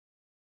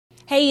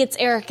Hey, it's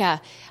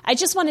Erica. I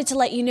just wanted to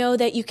let you know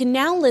that you can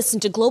now listen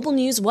to Global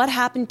News What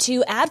Happened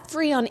To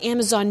ad-free on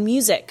Amazon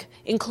Music,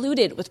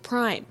 included with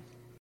Prime.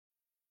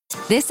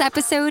 This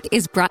episode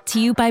is brought to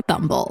you by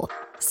Bumble.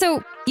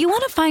 So, you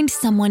want to find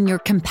someone you're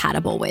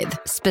compatible with,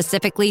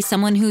 specifically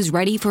someone who's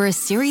ready for a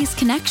serious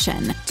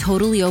connection,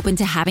 totally open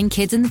to having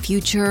kids in the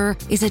future,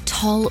 is a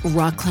tall,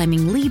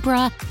 rock-climbing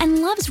Libra,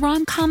 and loves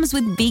rom-coms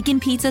with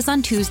vegan pizzas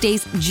on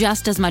Tuesdays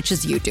just as much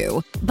as you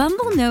do.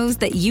 Bumble knows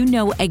that you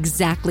know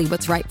exactly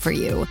what's right for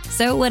you.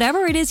 So whatever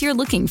it is you're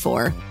looking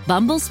for,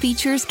 Bumble's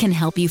features can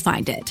help you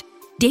find it.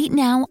 Date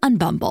now on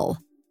Bumble.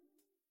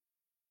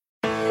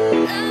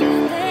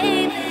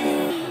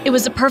 It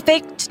was a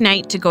perfect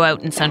night to go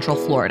out in Central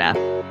Florida.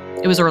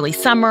 It was early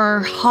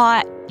summer,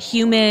 hot,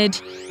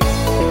 humid,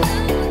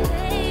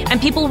 and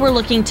people were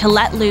looking to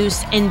let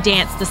loose and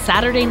dance the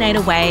Saturday night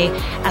away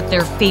at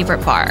their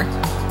favorite bar.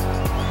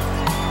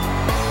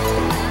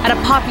 At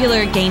a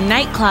popular gay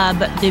nightclub,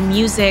 the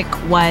music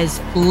was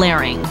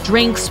blaring.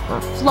 Drinks were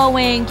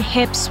flowing,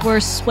 hips were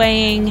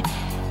swaying.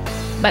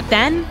 But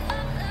then,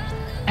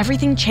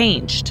 everything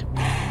changed.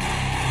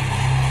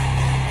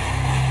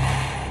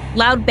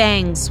 Loud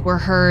bangs were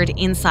heard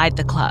inside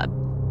the club.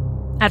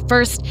 At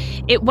first,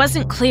 it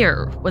wasn't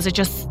clear. Was it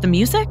just the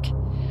music?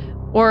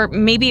 Or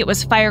maybe it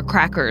was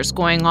firecrackers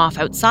going off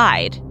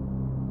outside.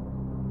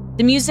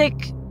 The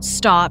music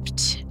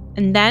stopped,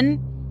 and then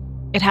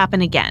it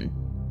happened again.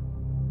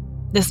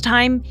 This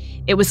time,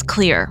 it was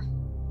clear.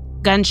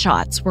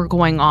 Gunshots were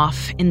going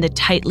off in the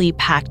tightly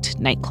packed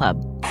nightclub.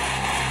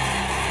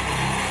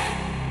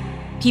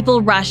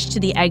 People rushed to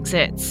the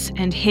exits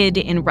and hid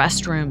in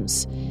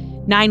restrooms.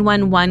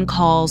 911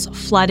 calls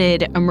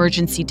flooded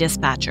emergency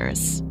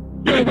dispatchers.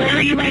 So where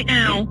are you right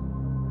now?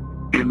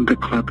 In the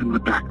club in the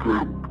back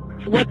room.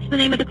 What's the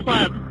name of the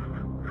club?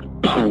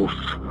 Pulse.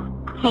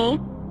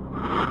 Pulse?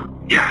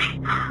 Yes.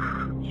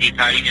 He's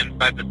hiding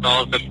inside the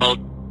stalls of Pulse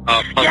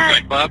Yes.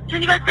 nightclub.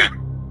 Can you guys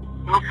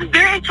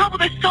they're in trouble.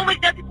 There's so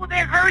many dead people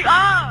there. Hurry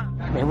up!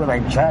 They were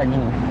like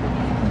dragging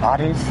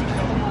bodies,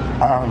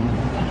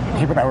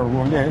 people that were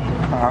wounded,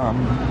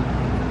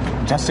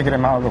 just to get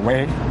them out of the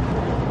way.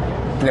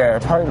 Yeah,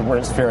 probably the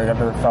worst feeling I've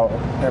ever felt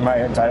in my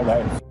entire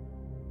life.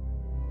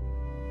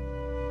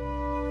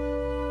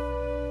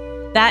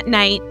 That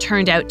night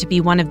turned out to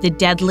be one of the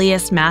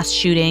deadliest mass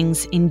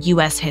shootings in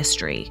U.S.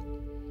 history.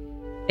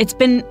 It's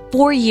been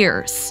 4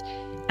 years,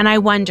 and I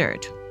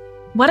wondered,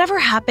 whatever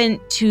happened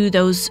to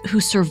those who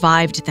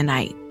survived the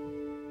night?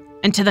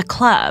 And to the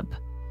club?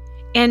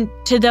 And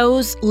to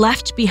those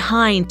left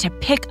behind to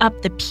pick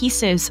up the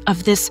pieces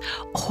of this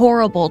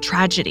horrible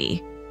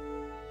tragedy?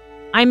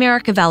 I'm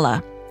Erica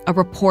Vella, a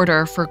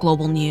reporter for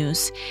Global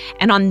News,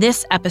 and on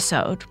this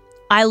episode,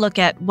 I look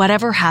at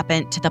whatever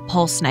happened to the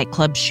Pulse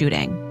nightclub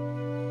shooting.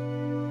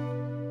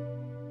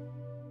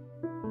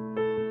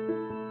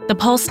 The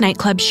Pulse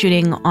nightclub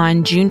shooting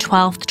on June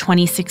 12,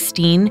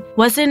 2016,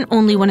 wasn't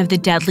only one of the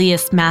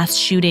deadliest mass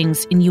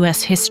shootings in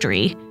U.S.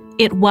 history.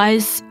 It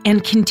was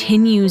and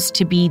continues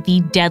to be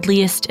the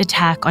deadliest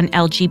attack on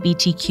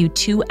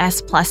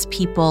LGBTQ2S+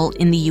 people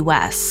in the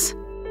U.S.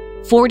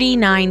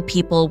 49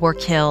 people were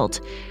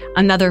killed.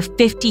 Another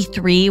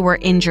 53 were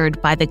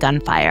injured by the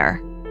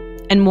gunfire,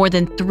 and more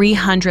than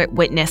 300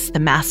 witnessed the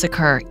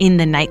massacre in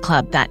the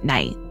nightclub that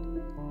night.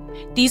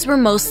 These were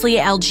mostly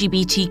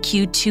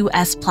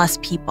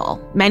LGBTQ2S+ people,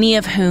 many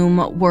of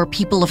whom were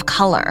people of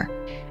color.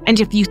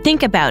 And if you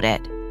think about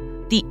it,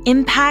 the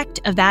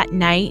impact of that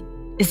night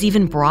is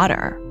even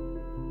broader.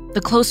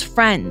 The close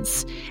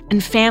friends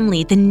and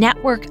family, the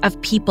network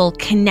of people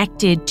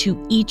connected to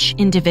each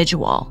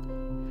individual.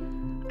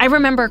 I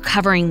remember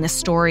covering this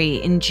story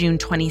in June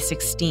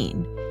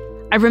 2016.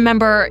 I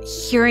remember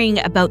hearing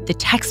about the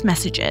text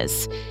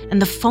messages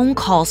and the phone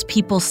calls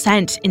people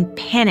sent in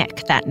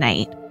panic that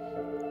night.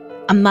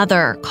 A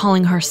mother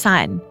calling her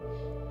son,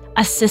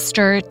 a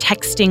sister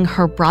texting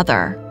her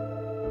brother,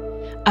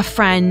 a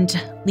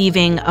friend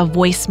leaving a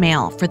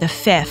voicemail for the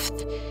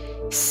 5th,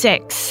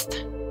 6th,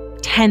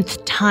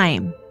 10th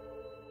time.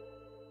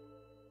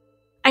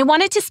 I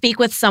wanted to speak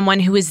with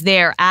someone who was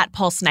there at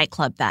Pulse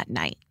nightclub that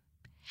night.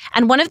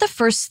 And one of the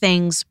first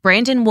things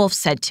Brandon Wolf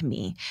said to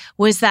me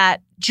was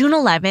that June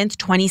 11th,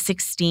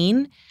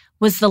 2016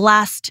 was the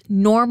last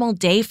normal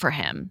day for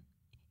him.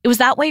 It was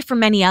that way for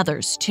many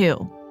others,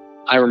 too.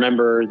 I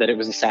remember that it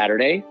was a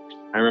Saturday.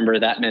 I remember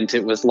that meant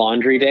it was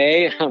laundry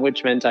day,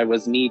 which meant I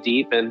was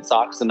knee-deep in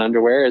socks and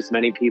underwear, as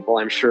many people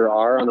I'm sure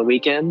are on the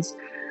weekends.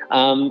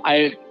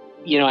 I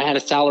had a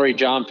salary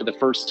job for the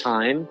first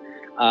time,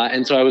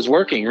 and so I was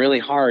working really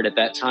hard at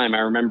that time. I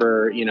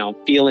remember,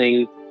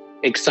 feeling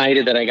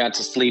excited that I got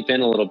to sleep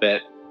in a little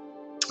bit.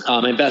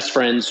 My best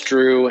friends,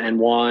 Drew and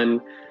Juan,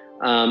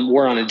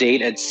 were on a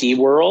date at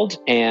SeaWorld,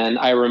 and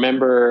I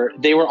remember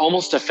they were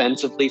almost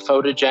offensively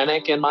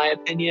photogenic, in my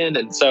opinion.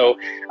 And so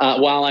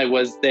while I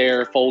was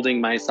there folding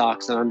my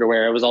socks and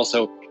underwear, I was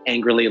also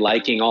angrily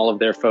liking all of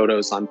their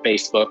photos on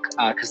Facebook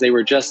because they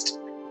were just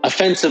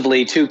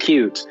offensively too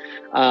cute.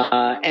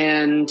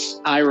 And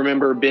I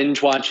remember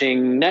binge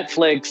watching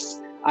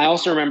Netflix, I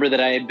also remember that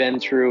I had been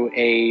through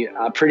a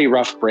pretty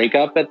rough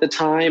breakup at the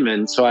time.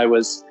 And so I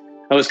was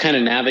kind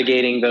of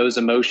navigating those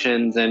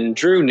emotions, and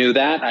Drew knew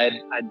that. I'd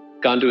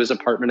gone to his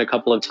apartment a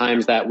couple of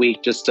times that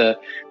week just to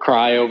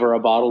cry over a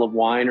bottle of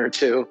wine or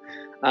two.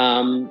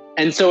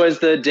 And so as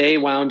the day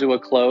wound to a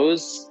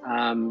close,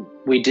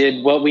 we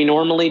did what we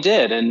normally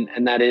did,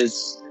 and that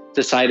is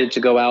decided to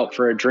go out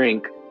for a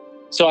drink.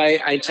 So I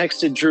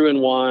texted Drew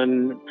and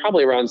Juan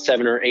probably around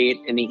 7 or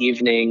 8 in the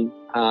evening,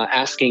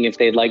 asking if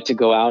they'd like to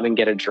go out and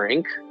get a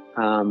drink.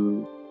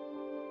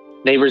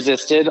 They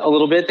resisted a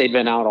little bit. They'd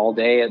been out all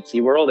day at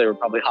SeaWorld. They were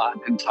probably hot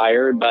and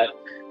tired, but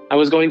I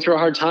was going through a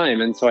hard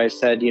time. And so I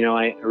said,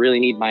 I really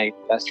need my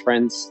best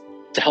friends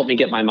to help me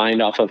get my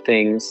mind off of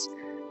things.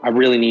 I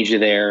really need you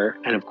there.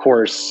 And of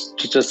course,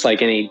 just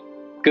like any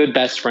good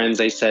best friends,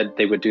 they said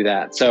they would do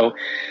that. So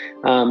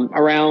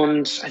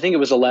around, I think it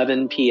was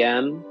 11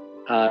 p.m.,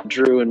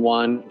 Drew and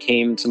Juan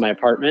came to my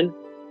apartment.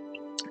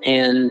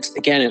 And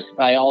again,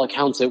 by all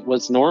accounts, it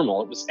was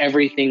normal. It was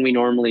everything we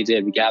normally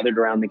did. We gathered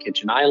around the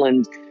kitchen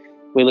island.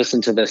 We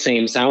listened to the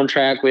same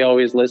soundtrack we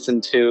always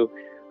listened to.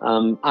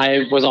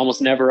 I was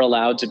almost never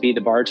allowed to be the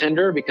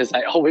bartender because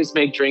I always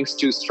make drinks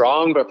too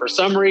strong. But for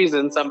some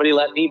reason, somebody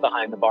let me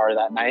behind the bar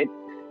that night.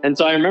 And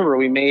so I remember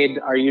we made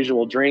our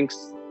usual drinks.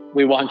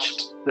 We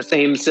watched the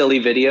same silly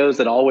videos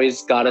that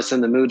always got us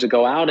in the mood to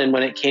go out. And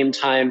when it came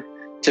time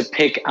to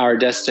pick our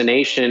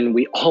destination,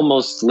 we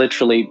almost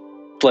literally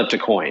flipped a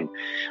coin.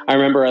 I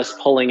remember us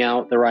pulling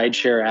out the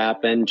rideshare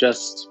app and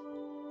just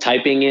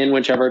typing in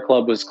whichever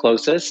club was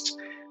closest,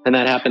 and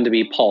that happened to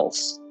be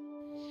Pulse.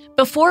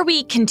 Before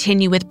we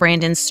continue with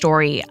Brandon's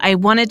story, I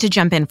wanted to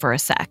jump in for a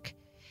sec.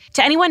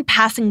 To anyone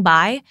passing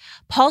by,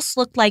 Pulse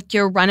looked like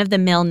your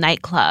run-of-the-mill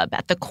nightclub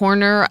at the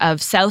corner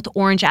of South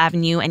Orange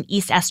Avenue and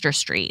East Esther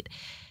Street.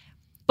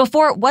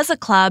 Before it was a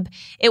club,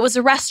 it was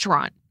a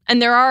restaurant.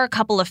 And there are a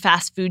couple of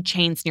fast food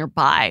chains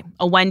nearby,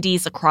 a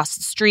Wendy's across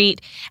the street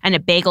and a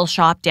bagel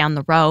shop down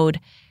the road.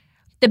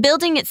 The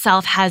building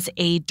itself has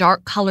a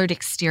dark-colored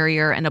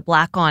exterior and a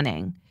black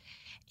awning.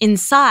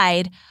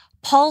 Inside,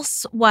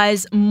 Pulse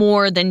was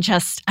more than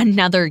just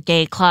another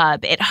gay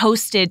club. It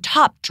hosted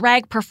top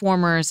drag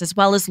performers as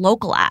well as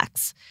local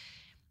acts.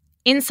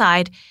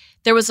 Inside,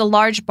 there was a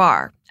large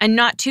bar, and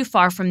not too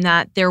far from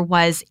that, there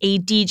was a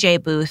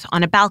DJ booth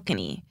on a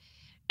balcony.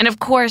 And of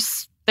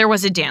course, there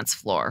was a dance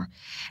floor.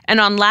 And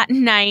on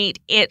Latin night,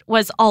 it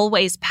was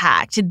always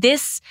packed.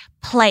 This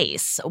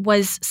place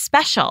was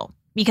special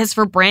because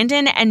for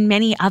Brandon and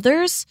many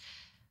others,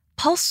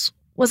 Pulse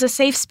was a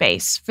safe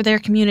space for their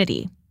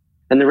community.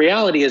 And the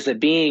reality is that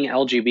being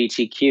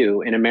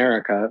LGBTQ in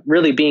America,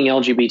 really being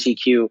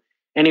LGBTQ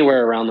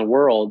anywhere around the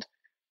world,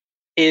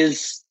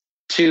 is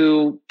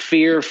to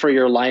fear for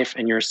your life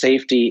and your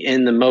safety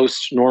in the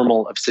most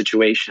normal of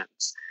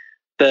situations.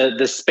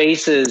 The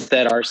spaces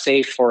that are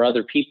safe for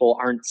other people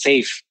aren't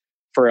safe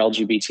for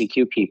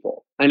LGBTQ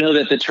people. I know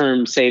that the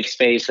term safe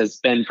space has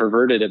been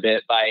perverted a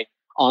bit by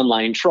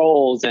online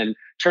trolls and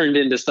turned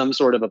into some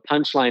sort of a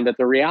punchline, but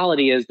the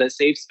reality is that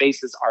safe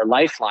spaces are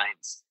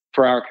lifelines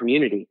for our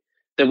community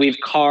that we've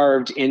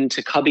carved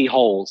into cubby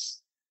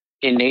holes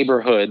in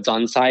neighborhoods,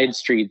 on side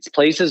streets,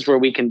 places where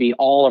we can be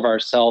all of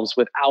ourselves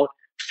without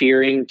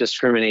fearing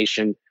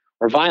discrimination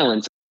or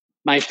violence.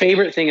 My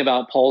favorite thing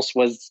about Pulse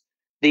was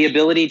the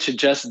ability to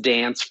just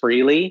dance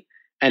freely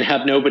and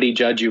have nobody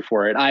judge you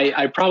for it.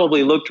 I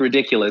probably looked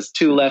ridiculous,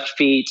 2 left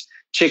feet,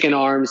 chicken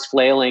arms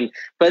flailing.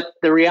 But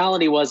the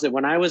reality was that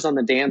when I was on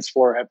the dance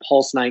floor at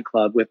Pulse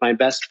nightclub with my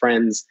best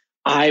friends,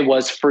 I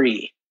was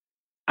free.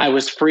 I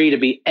was free to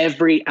be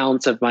every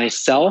ounce of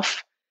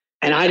myself,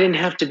 and I didn't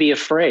have to be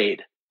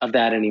afraid of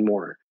that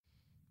anymore.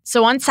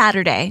 So on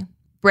Saturday,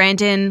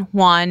 Brandon,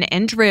 Juan,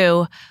 and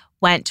Drew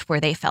went where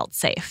they felt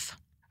safe.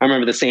 I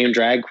remember the same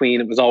drag queen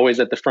that was always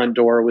at the front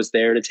door was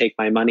there to take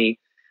my money.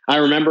 I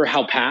remember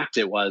how packed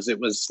it was. It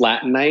was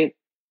Latin night.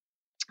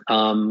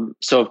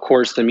 So of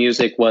course the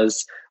music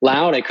was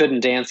loud. I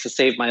couldn't dance to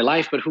save my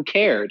life, but who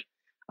cared?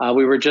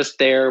 We were just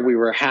there. We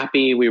were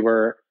happy. We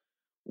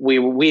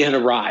had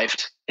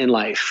arrived in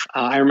life.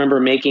 I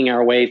remember making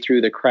our way through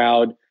the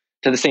crowd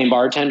to the same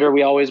bartender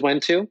we always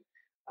went to,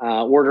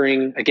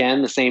 ordering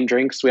again the same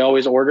drinks we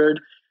always ordered.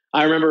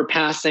 I remember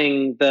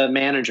passing the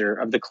manager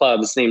of the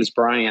club. His name's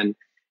Brian.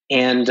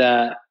 And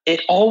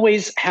it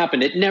always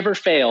happened. It never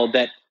failed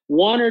that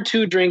 1 or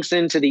 2 drinks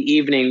into the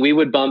evening, we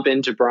would bump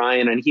into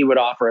Brian and he would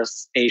offer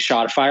us a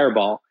shot of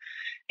Fireball.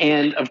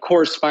 And of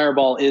course,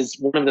 Fireball is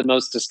one of the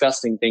most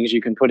disgusting things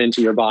you can put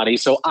into your body.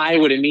 So I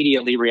would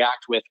immediately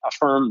react with a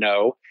firm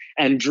no.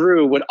 And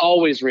Drew would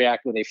always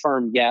react with a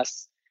firm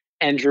yes.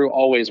 And Drew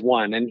always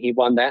won. And he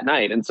won that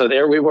night. And so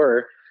there we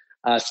were,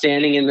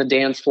 standing in the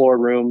dance floor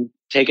room,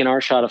 taking our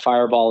shot of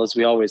Fireball as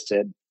we always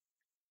did.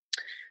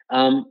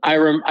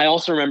 I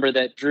also remember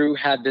that Drew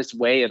had this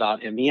way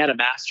about him. He had a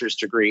master's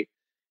degree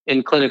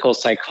in clinical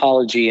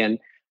psychology. And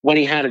when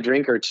he had a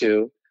drink or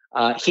two,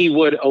 he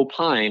would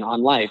opine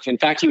on life. In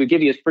fact, he would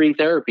give you free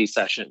therapy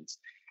sessions.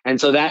 And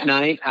so that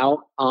night out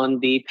on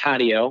the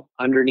patio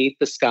underneath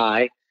the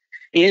sky,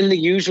 In the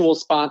usual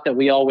spot that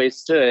we always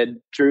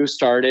stood, Drew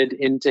started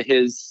into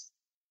his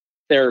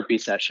therapy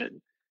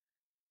session.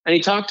 And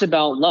he talked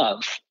about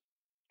love.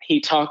 He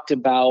talked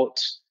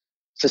about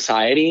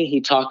society.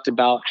 He talked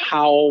about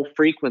how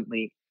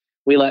frequently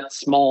we let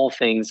small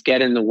things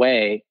get in the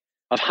way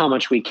of how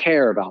much we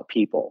care about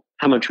people,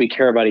 how much we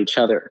care about each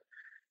other.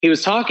 He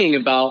was talking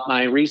about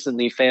my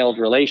recently failed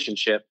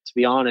relationship, to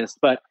be honest,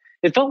 but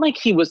it felt like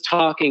he was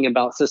talking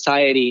about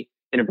society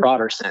in a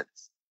broader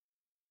sense.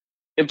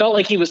 It felt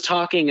like he was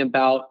talking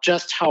about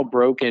just how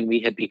broken we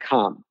had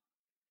become,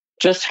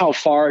 just how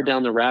far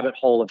down the rabbit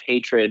hole of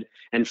hatred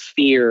and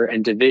fear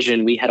and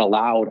division we had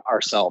allowed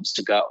ourselves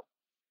to go.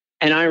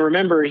 And I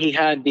remember he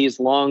had these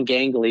long,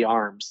 gangly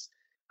arms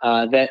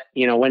that,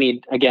 when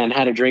he, again,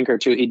 had a drink or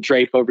two, he'd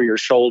drape over your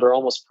shoulder,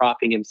 almost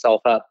propping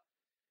himself up.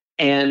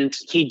 And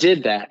he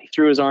did that. He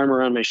threw his arm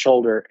around my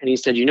shoulder and he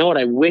said, you know what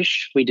I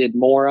wish we did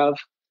more of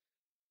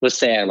was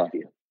say, I love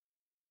you.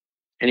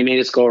 And he made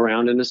us go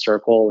around in a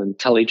circle and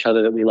tell each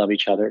other that we love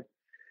each other.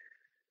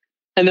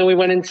 And then we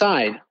went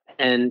inside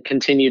and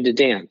continued to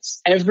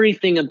dance.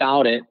 Everything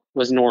about it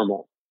was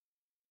normal.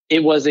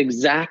 It was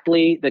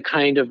exactly the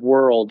kind of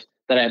world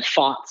that I had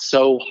fought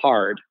so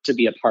hard to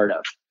be a part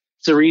of.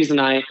 It's the reason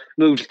I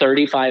moved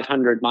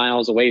 3,500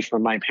 miles away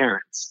from my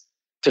parents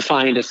to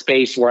find a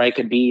space where I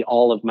could be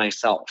all of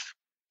myself.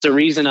 It's the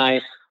reason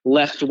I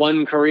left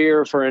one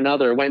career for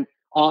another, went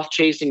off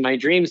chasing my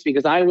dreams,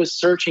 because I was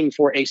searching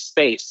for a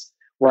space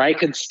where I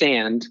could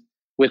stand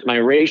with my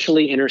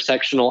racially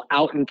intersectional,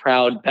 out and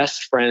proud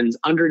best friends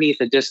underneath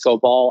a disco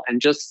ball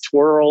and just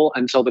twirl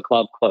until the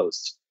club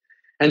closed.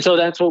 And so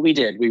that's what we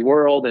did. We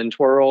whirled and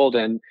twirled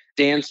and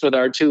danced with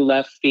our two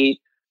left feet.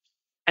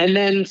 And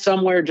then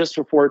somewhere just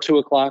before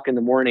 2:00 in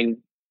the morning,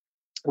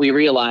 we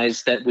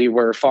realized that we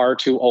were far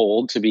too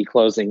old to be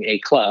closing a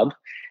club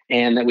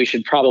and that we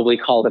should probably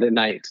call it a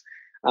night.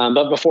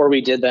 But before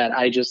we did that,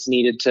 I just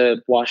needed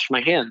to wash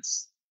my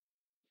hands.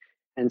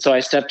 And so I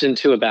stepped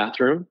into a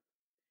bathroom,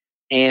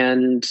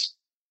 and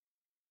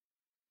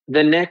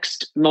the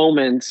next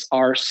moments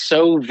are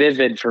so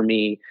vivid for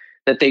me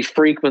that they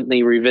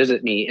frequently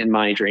revisit me in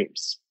my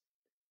dreams.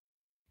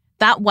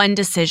 That one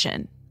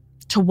decision,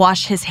 to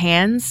wash his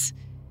hands,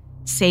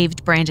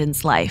 saved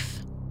Brandon's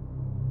life.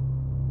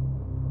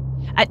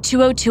 At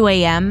 2:02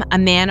 a.m., a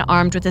man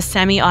armed with a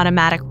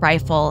semi-automatic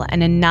rifle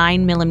and a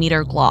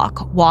 9mm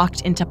Glock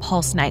walked into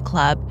Pulse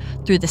nightclub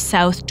through the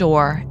south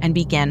door and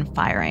began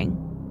firing.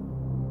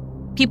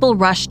 People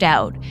rushed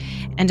out,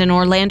 and an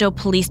Orlando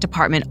Police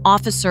Department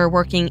officer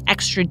working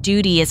extra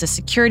duty as a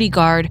security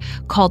guard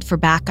called for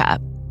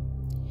backup.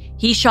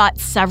 He shot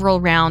several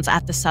rounds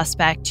at the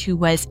suspect, who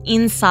was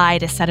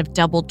inside a set of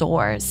double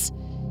doors.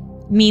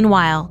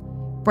 Meanwhile,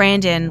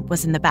 Brandon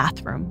was in the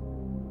bathroom.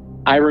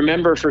 I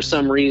remember, for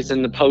some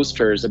reason, the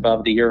posters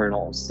above the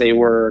urinals. They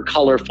were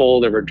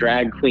colorful. There were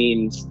drag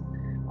queens.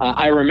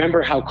 I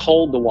remember how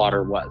cold the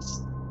water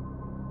was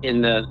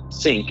in the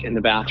sink in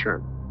the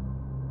bathroom.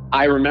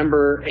 I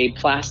remember a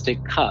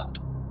plastic cup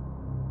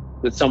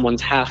with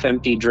someone's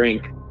half-empty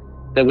drink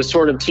that was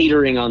sort of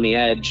teetering on the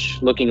edge,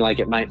 looking like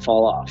it might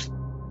fall off.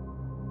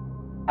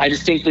 I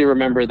distinctly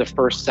remember the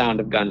first sound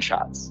of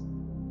gunshots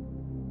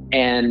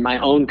and my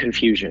own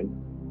confusion.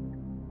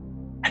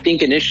 I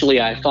think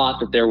initially I thought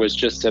that there was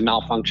just a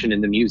malfunction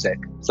in the music.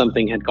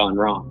 Something had gone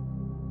wrong.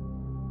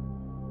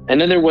 And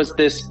then there was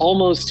this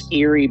almost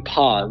eerie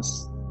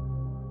pause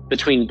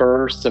between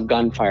bursts of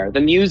gunfire.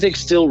 The music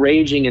still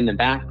raging in the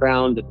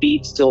background, the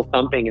beat still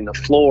thumping in the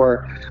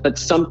floor, but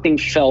something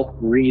felt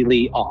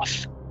really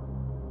off.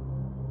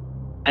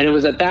 And it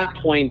was at that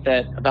point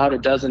that about a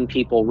dozen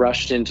people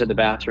rushed into the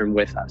bathroom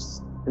with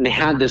us. And they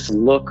had this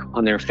look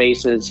on their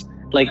faces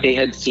like they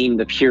had seen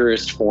the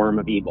purest form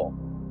of evil.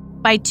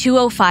 By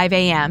 2:05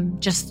 a.m.,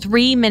 just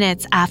 3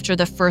 minutes after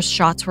the first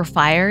shots were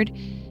fired,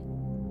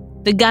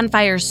 the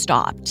gunfire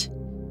stopped.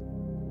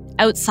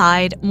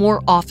 Outside,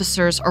 more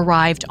officers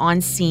arrived on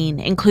scene,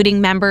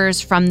 including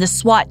members from the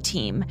SWAT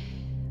team.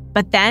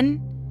 But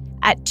then,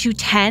 at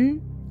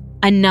 2:10,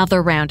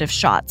 another round of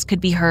shots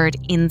could be heard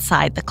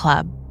inside the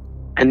club.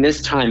 And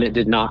this time it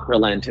did not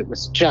relent. It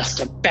was just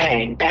a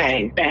bang,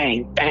 bang,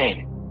 bang,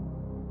 bang.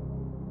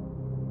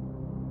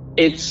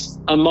 It's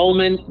a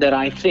moment that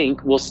I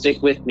think will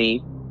stick with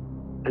me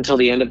until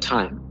the end of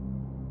time.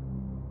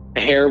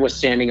 The hair was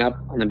standing up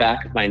on the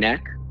back of my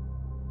neck.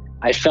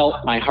 I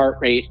felt my heart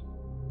rate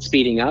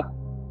speeding up.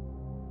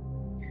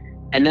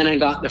 And then I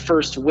got the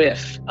first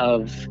whiff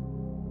of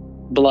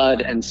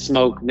blood and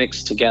smoke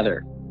mixed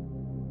together.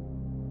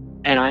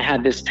 And I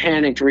had this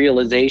panicked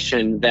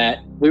realization that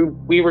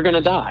we were going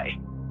to die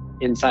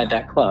inside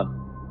that club.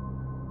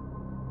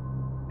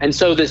 And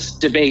so this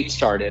debate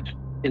started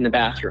in the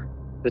bathroom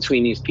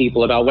between these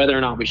people about whether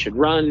or not we should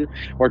run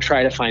or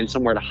try to find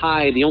somewhere to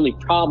hide. The only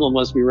problem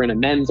was we were in a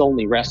men's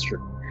only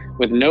restroom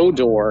with no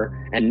door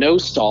and no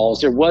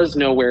stalls. There was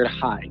nowhere to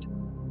hide.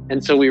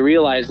 And so we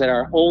realized that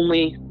our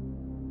only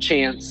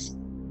chance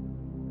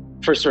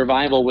for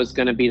survival was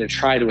going to be to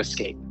try to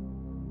escape.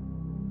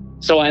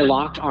 So I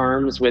locked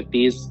arms with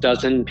these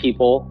dozen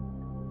people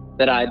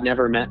that I'd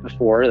never met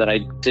before, that I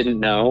didn't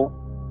know,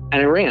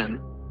 and I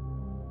ran.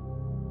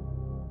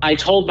 I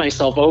told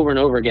myself over and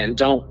over again,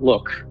 don't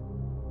look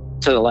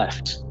to the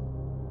left,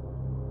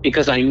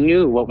 because I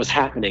knew what was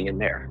happening in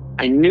there.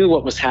 I knew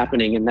what was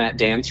happening in that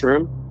dance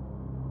room.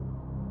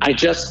 I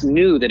just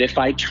knew that if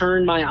I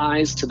turned my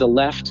eyes to the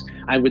left,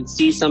 I would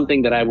see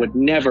something that I would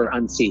never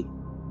unsee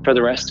for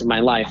the rest of my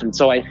life. And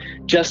so I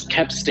just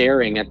kept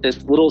staring at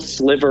this little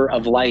sliver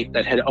of light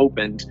that had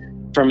opened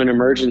from an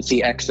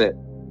emergency exit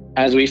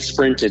as we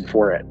sprinted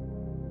for it.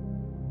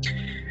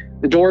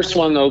 The door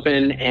swung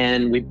open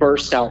and we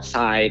burst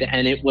outside,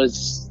 and it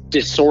was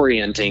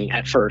disorienting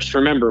at first.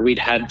 Remember, we'd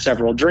had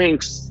several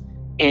drinks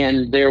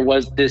and there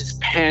was this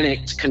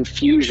panicked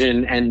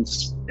confusion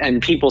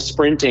and people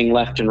sprinting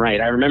left and right.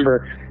 I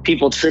remember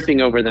people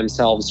tripping over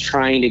themselves,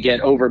 trying to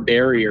get over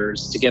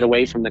barriers to get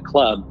away from the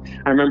club.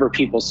 I remember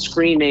people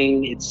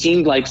screaming. It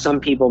seemed like some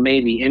people may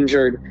be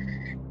injured.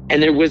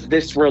 And there was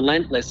this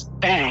relentless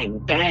bang,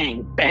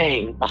 bang,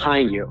 bang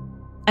behind you.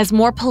 As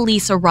more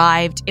police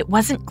arrived, it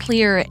wasn't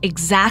clear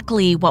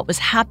exactly what was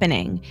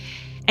happening.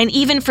 And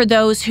even for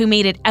those who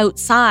made it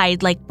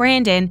outside, like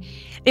Brandon,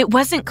 it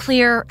wasn't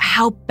clear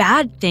how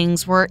bad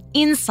things were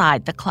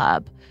inside the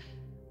club.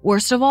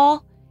 Worst of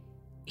all,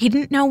 he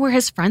didn't know where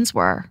his friends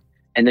were.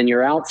 And then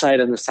you're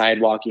outside on the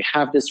sidewalk. You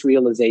have this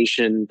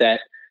realization that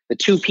the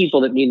two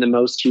people that mean the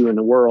most to you in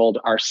the world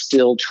are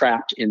still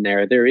trapped in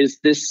there. There is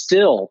this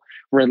still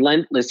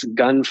relentless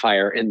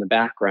gunfire in the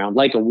background,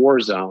 like a war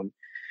zone.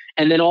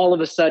 And then all of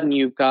a sudden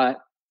you've got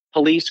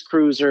police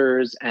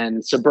cruisers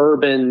and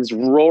Suburbans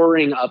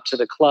roaring up to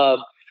the club,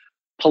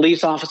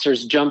 police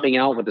officers jumping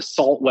out with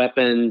assault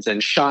weapons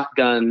and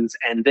shotguns,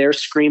 and they're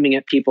screaming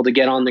at people to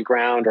get on the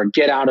ground or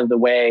get out of the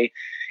way.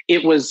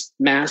 It was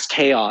mass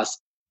chaos.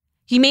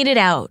 He made it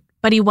out,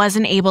 but he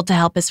wasn't able to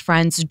help his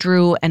friends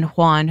Drew and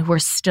Juan, who were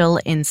still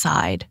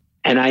inside.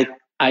 And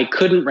I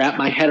couldn't wrap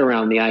my head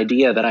around the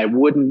idea that I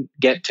wouldn't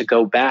get to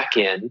go back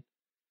in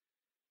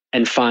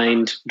and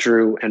find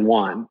Drew and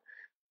Juan.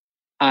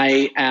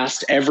 I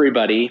asked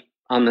everybody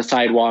on the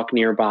sidewalk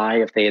nearby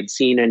if they had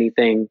seen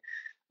anything.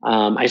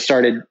 I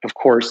started, of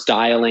course,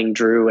 dialing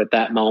Drew at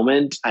that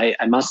moment. I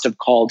must have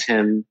called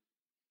him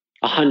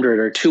 100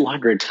 or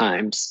 200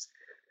 times.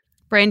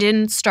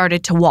 Brandon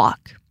started to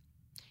walk.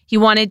 He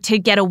wanted to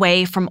get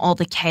away from all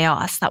the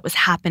chaos that was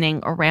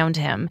happening around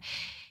him.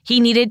 He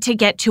needed to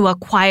get to a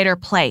quieter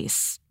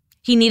place.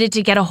 He needed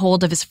to get a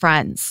hold of his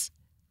friends.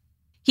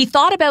 He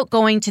thought about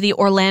going to the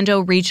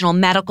Orlando Regional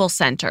Medical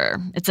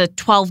Center. It's a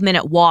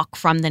 12-minute walk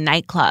from the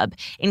nightclub,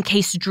 in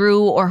case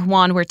Drew or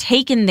Juan were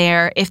taken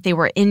there if they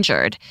were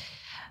injured.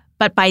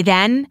 But by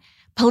then,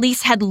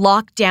 police had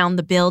locked down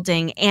the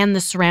building and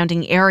the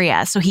surrounding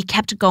area, so he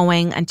kept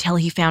going until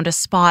he found a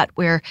spot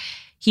where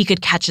he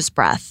could catch his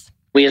breath.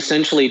 We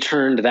essentially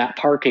turned that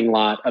parking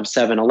lot of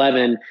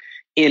 7-Eleven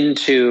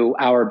into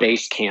our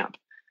base camp.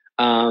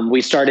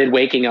 We started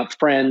waking up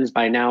friends.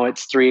 By now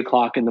it's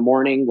 3:00 in the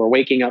morning. We're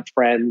waking up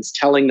friends,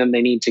 telling them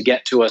they need to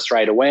get to us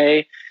right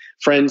away.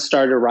 Friends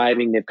started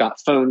arriving. They've got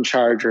phone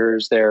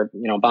chargers. They're,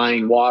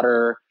 buying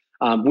water.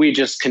 We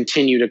just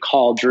continue to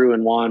call Drew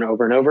and Juan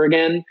over and over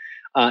again.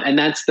 And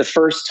that's the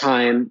first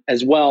time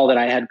as well that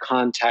I had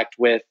contact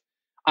with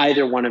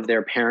either one of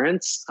their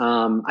parents.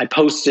 I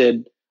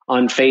posted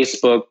on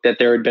Facebook that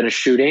there had been a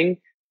shooting.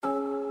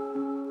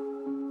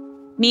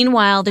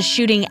 Meanwhile, the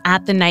shooting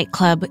at the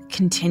nightclub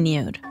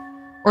continued.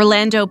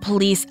 Orlando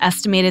police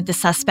estimated the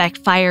suspect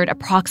fired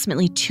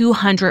approximately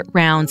 200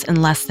 rounds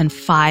in less than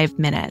 5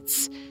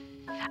 minutes.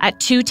 At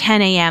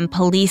 2:10 a.m.,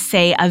 police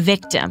say a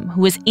victim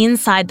who was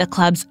inside the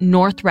club's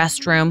north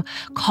restroom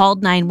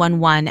called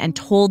 911 and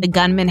told the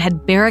gunman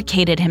had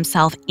barricaded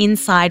himself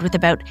inside with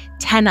about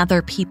 10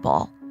 other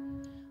people.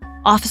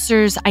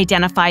 Officers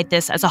identified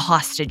this as a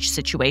hostage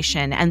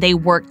situation, and they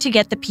worked to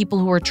get the people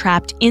who were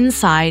trapped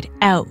inside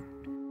out.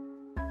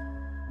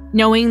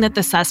 Knowing that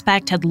the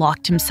suspect had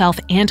locked himself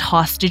and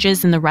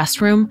hostages in the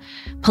restroom,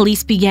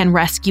 police began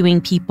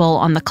rescuing people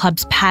on the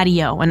club's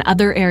patio and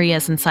other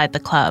areas inside the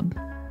club.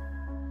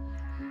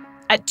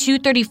 At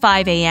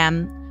 2:35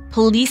 a.m.,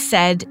 police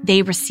said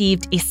they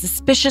received a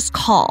suspicious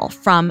call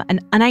from an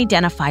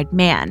unidentified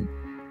man.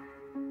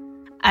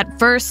 At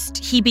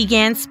first, he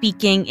began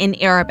speaking in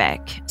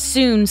Arabic,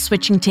 soon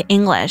switching to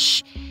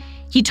English.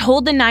 He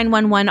told the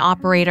 911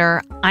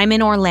 operator, "I'm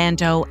in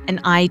Orlando and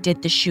I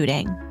did the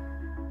shooting."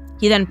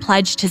 He then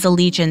pledged his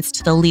allegiance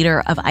to the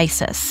leader of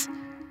ISIS.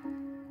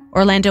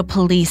 Orlando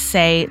police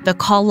say the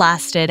call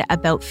lasted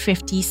about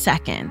 50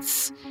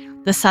 seconds.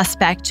 The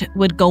suspect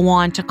would go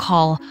on to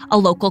call a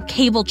local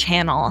cable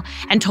channel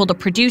and told a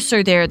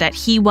producer there that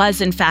he was,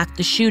 in fact,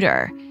 the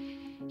shooter.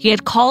 He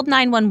had called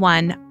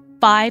 911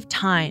 5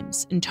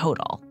 times in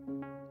total.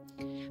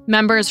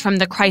 Members from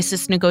the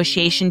crisis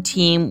negotiation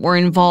team were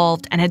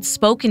involved and had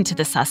spoken to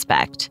the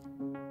suspect.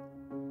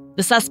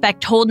 The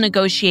suspect told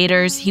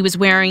negotiators he was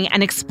wearing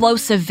an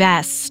explosive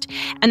vest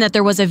and that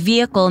there was a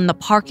vehicle in the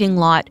parking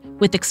lot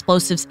with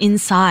explosives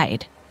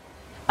inside.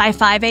 By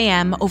 5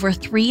 a.m., over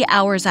 3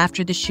 hours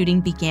after the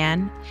shooting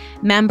began,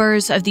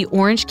 members of the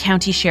Orange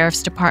County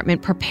Sheriff's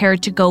Department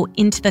prepared to go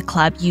into the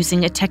club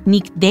using a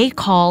technique they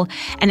call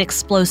an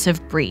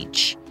explosive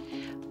breach.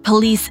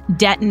 Police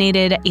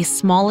detonated a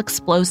small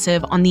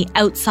explosive on the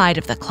outside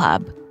of the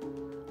club.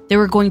 They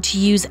were going to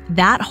use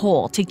that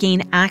hole to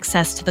gain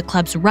access to the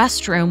club's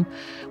restroom,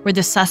 where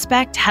the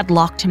suspect had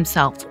locked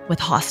himself with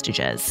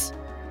hostages.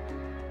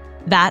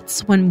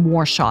 That's when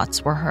more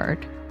shots were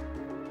heard.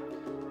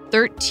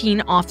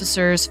 13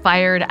 officers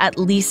fired at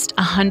least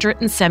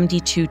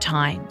 172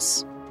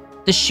 times.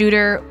 The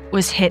shooter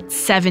was hit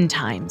 7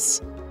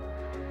 times.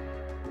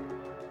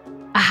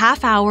 A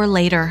half hour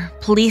later,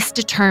 police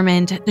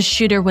determined the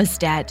shooter was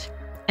dead,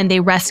 and they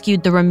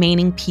rescued the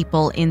remaining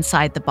people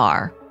inside the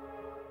bar.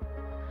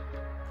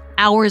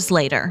 Hours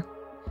later,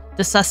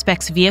 the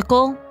suspect's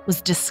vehicle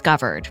was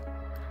discovered,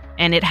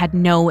 and it had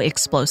no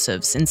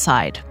explosives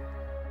inside.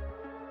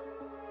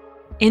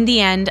 In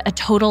the end, a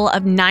total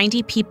of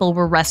 90 people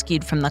were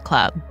rescued from the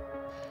club,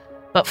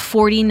 but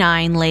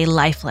 49 lay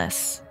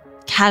lifeless,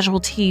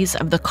 casualties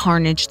of the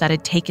carnage that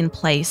had taken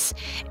place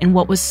in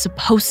what was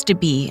supposed to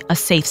be a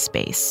safe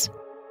space.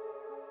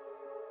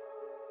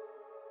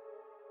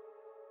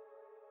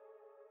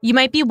 You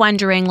might be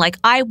wondering, like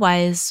I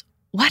was,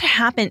 what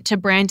happened to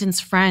Brandon's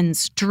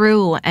friends,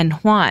 Drew and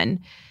Juan?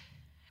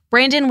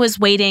 Brandon was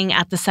waiting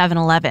at the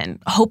 7-Eleven,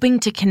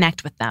 hoping to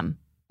connect with them.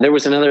 There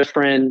was another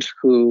friend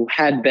who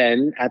had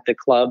been at the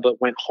club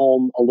but went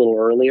home a little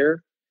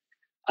earlier.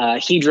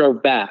 He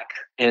drove back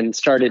and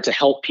started to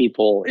help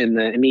people in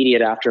the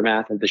immediate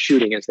aftermath of the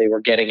shooting as they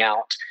were getting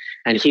out.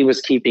 And he was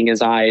keeping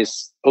his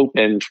eyes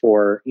open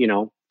for,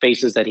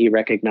 faces that he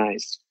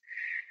recognized.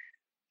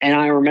 And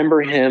I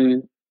remember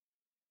him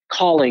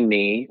calling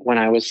me when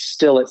I was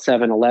still at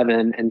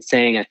 7-Eleven and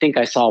saying, I think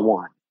I saw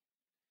Juan.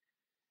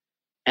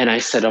 And I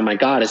said, oh my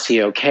God, is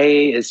he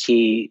okay? Is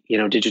he,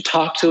 did you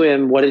talk to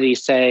him? What did he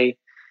say?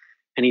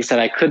 And he said,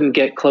 I couldn't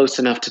get close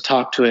enough to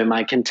talk to him.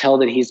 I can tell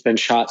that he's been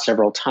shot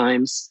several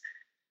times.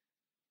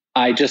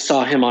 I just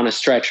saw him on a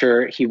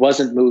stretcher. He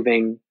wasn't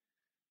moving,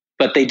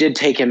 but they did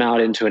take him out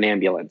into an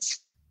ambulance.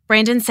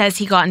 Brandon says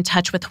he got in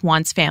touch with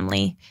Juan's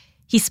family.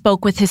 He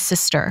spoke with his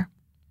sister.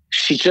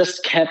 She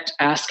just kept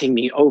asking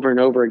me over and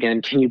over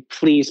again, can you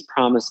please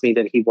promise me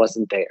that he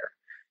wasn't there?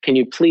 Can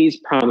you please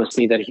promise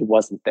me that he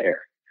wasn't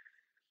there?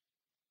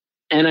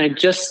 And I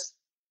just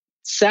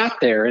sat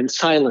there in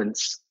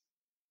silence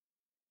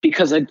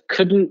because I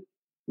couldn't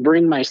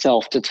bring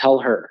myself to tell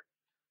her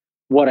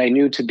what I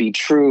knew to be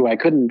true. I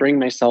couldn't bring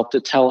myself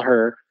to tell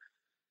her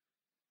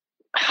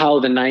how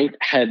the night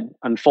had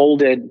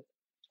unfolded.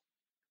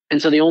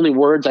 And so the only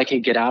words I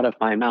could get out of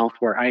my mouth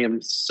were, I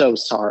am so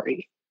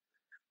sorry.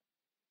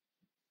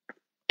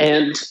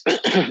 And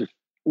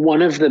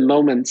one of the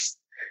moments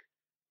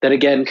that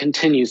again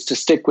continues to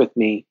stick with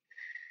me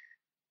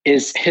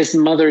is his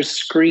mother's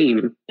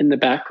scream in the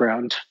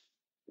background.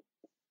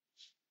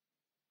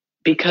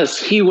 Because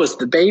he was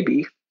the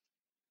baby.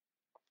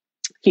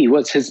 He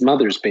was his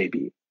mother's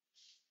baby.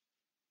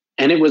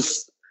 And it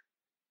was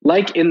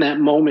like in that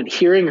moment,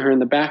 hearing her in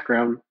the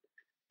background,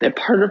 that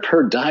part of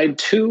her died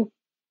too.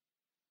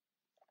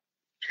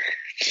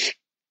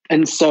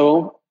 And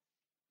so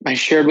I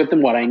shared with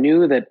them what I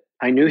knew, that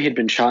I knew he'd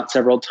been shot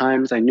several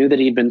times. I knew that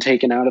he'd been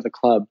taken out of the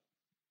club.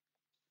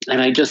 And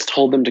I just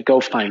told them to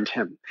go find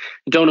him.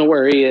 I don't know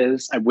where he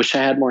is. I wish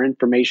I had more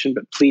information,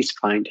 but please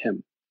find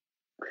him.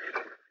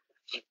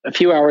 A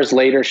few hours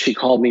later, she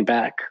called me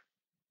back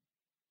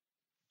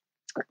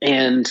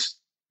and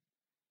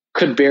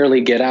could barely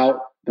get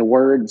out the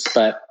words,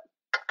 but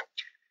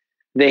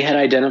they had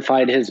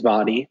identified his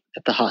body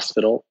at the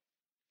hospital.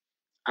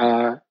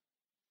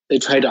 They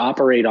tried to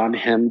operate on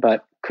him,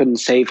 but couldn't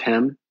save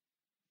him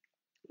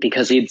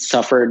because he'd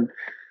suffered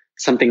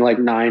something like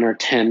 9 or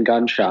 10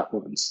 gunshot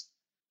wounds.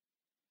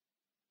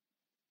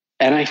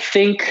 And I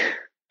think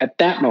at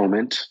that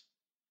moment,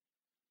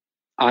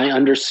 I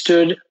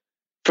understood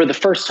for the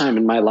first time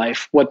in my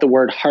life what the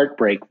word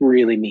heartbreak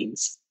really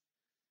means.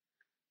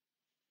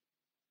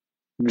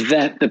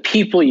 That the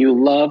people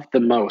you love the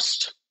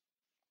most,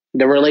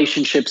 the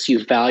relationships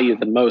you value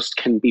the most,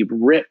 can be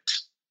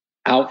ripped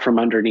out from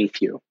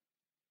underneath you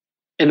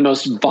in the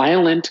most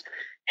violent,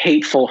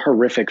 hateful,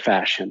 horrific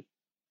fashion.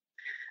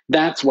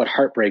 That's what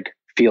heartbreak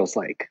feels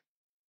like.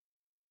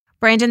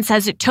 Brandon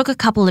says it took a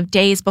couple of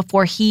days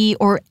before he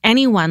or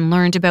anyone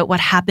learned about what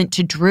happened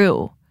to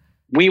Drew.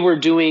 We were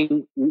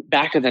doing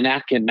back of the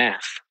napkin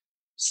math,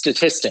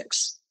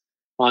 statistics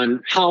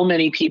on how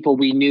many people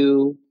we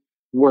knew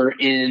were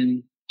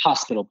in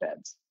hospital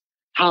beds,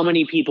 how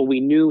many people we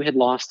knew had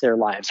lost their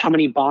lives, how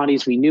many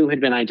bodies we knew had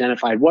been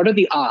identified. What are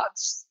the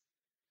odds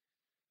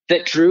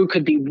that Drew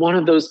could be one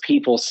of those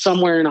people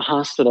somewhere in a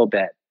hospital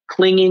bed,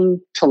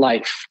 clinging to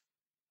life?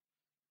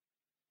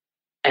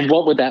 And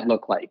what would that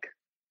look like?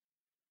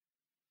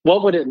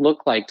 What would it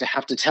look like to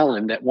have to tell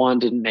him that Juan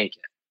didn't make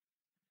it?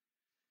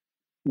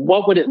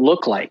 What would it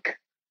look like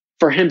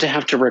for him to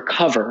have to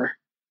recover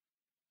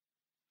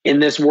in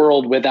this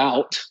world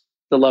without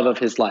the love of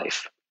his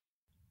life?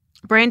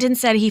 Brandon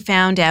said he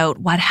found out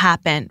what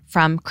happened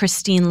from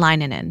Christine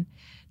Leininen,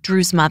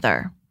 Drew's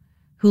mother,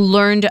 who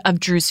learned of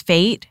Drew's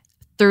fate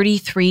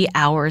 33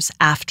 hours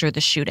after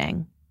the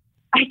shooting.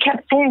 I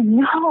kept saying,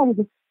 no,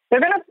 they're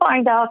going to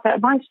find out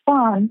that my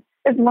son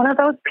is one of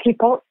those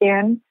people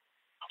in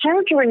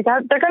surgery.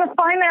 They're going to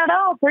find that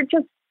out.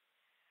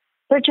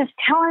 They're just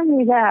telling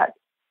me that.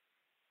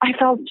 I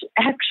felt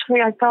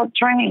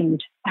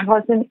drained. I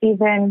wasn't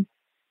even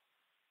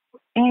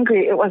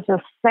angry. It was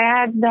a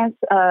sadness,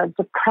 a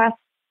depressed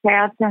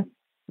sadness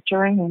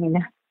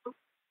drain.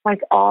 I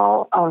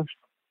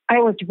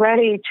was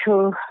ready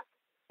to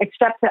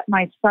accept that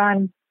my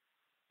son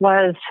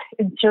was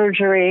in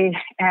surgery,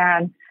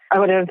 and I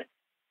would have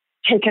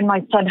taken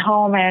my son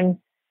home and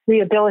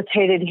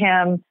rehabilitated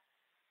him.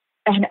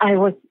 And I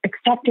was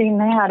accepting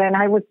that, and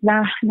I was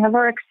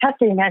never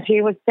accepting that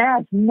he was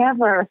dead.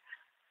 Never.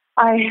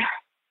 I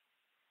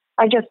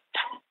just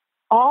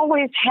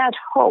always had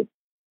hope.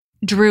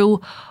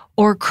 Drew,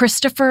 or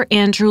Christopher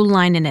Andrew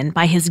Leininen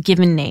by his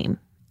given name,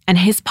 and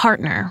his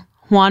partner,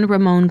 Juan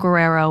Ramon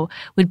Guerrero,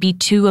 would be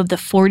two of the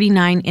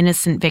 49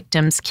 innocent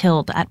victims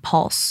killed at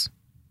Pulse.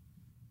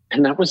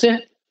 And that was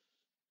it.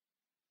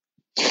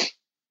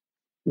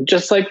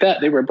 Just like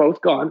that, they were both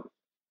gone.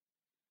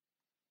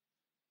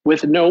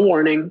 With no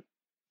warning,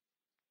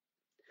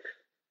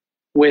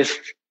 with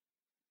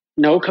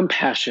no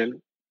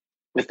compassion,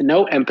 with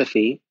no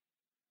empathy.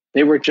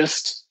 They were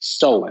just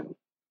stolen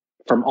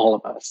from all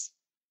of us.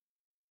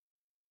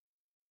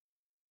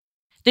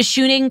 The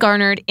shooting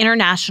garnered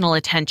international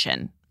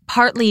attention,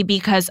 partly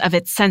because of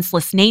its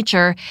senseless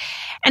nature,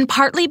 and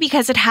partly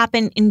because it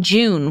happened in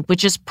June,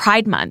 which is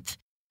Pride Month,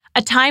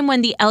 a time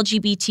when the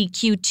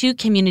LGBTQ2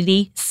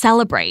 community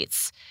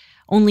celebrates.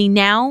 Only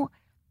now,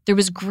 there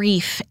was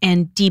grief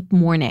and deep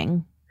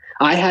mourning.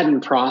 I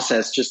hadn't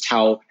processed just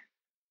how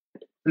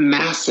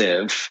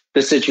massive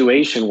the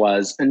situation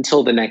was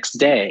until the next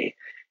day.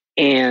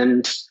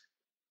 And,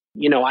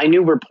 I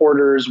knew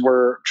reporters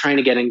were trying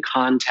to get in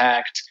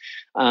contact.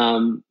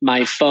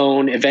 My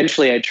phone,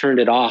 eventually I turned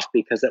it off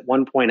because at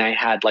one point I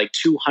had like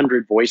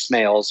 200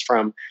 voicemails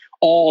from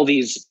all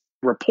these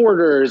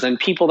reporters and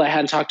people that I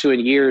hadn't talked to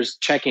in years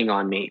checking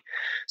on me.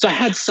 So I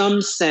had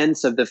some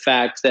sense of the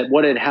fact that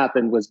what had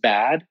happened was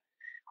bad.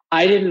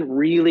 I didn't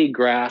really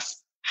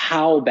grasp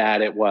how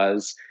bad it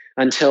was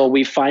until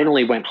we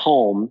finally went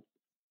home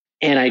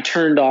and I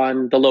turned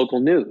on the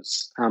local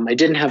news. I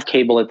didn't have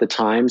cable at the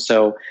time,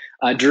 so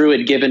Drew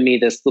had given me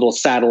this little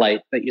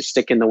satellite that you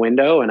stick in the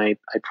window, and I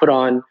put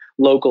on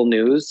local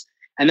news.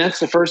 And that's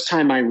the first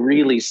time I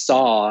really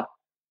saw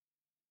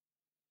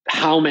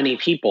how many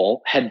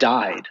people had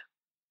died.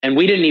 And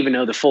we didn't even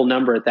know the full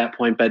number at that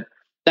point, but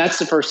that's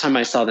the first time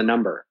I saw the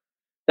number.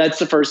 That's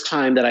the first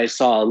time that I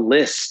saw a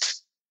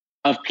list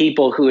of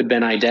people who had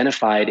been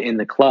identified in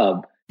the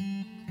club.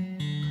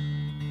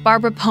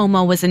 Barbara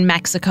Pomo was in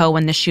Mexico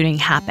when the shooting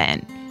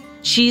happened.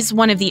 She's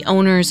one of the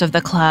owners of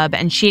the club,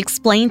 and she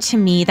explained to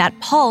me that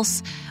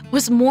Pulse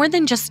was more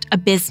than just a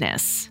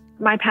business.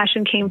 My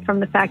passion came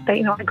from the fact that,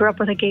 I grew up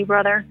with a gay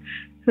brother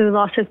who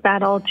lost his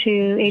battle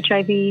to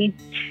HIV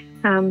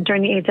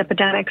during the AIDS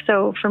epidemic.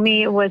 So for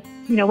me, it was,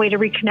 a way to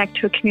reconnect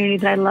to a community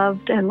that I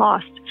loved and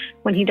lost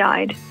when he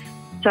died.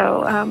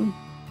 So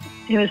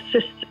it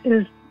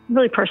was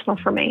really personal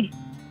for me.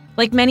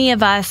 Like many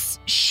of us,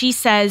 she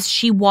says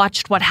she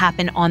watched what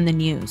happened on the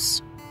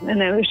news.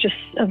 And I was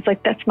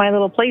like, that's my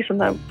little place on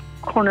the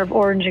corner of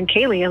Orange and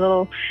Cayley, a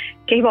little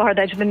gay bar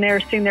that's been there,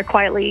 sitting there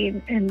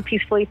quietly and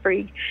peacefully for,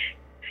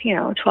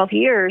 12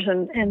 years.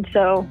 And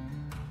so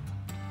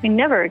I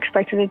never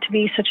expected it to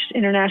be such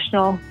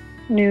international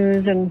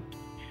news, and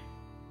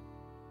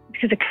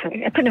because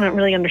I couldn't even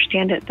really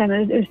understand it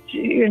then.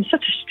 You're in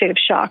such a state of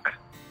shock.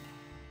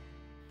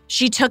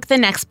 She took the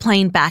next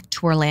plane back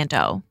to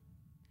Orlando.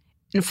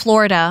 In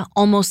Florida,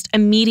 almost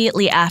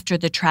immediately after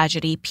the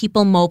tragedy,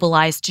 people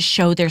mobilized to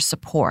show their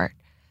support.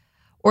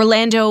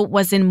 Orlando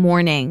was in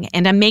mourning,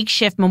 and a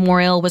makeshift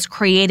memorial was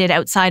created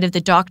outside of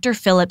the Dr.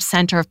 Phillips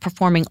Center of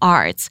Performing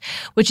Arts,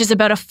 which is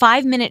about a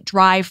 5-minute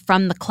drive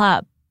from the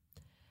club.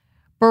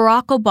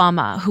 Barack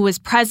Obama, who was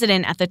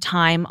president at the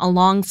time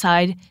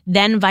alongside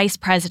then Vice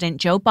President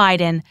Joe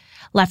Biden,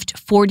 left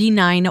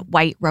 49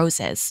 white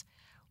roses,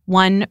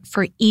 one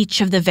for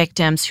each of the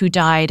victims who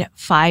died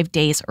 5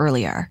 days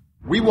earlier.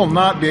 We will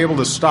not be able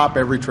to stop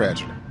every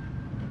tragedy.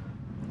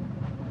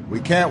 We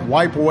can't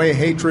wipe away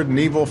hatred and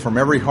evil from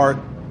every heart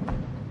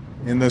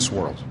in this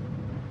world.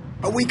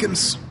 But we can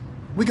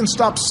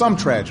stop some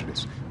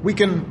tragedies. We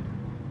can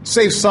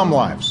save some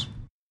lives.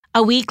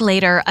 A week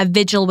later, a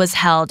vigil was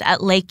held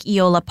at Lake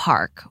Eola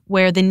Park,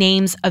 where the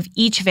names of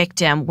each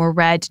victim were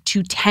read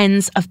to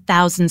tens of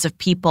thousands of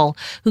people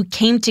who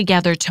came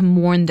together to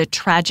mourn the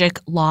tragic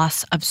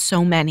loss of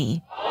so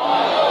many.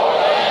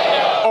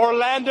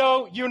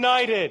 Orlando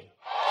United!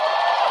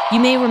 You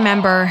may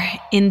remember,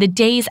 in the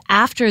days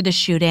after the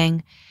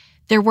shooting,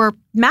 there were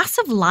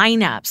massive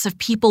lineups of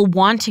people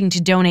wanting to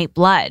donate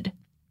blood.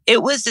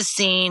 It was a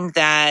scene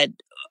that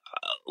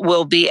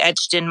will be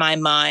etched in my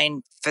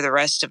mind for the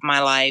rest of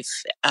my life.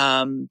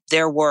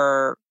 There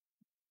were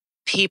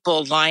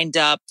people lined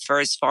up for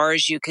as far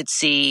as you could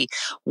see,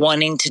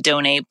 wanting to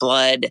donate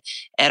blood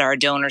at our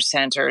donor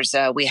centers.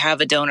 We have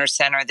a donor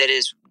center that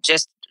is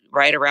just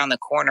right around the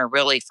corner,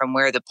 really, from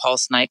where the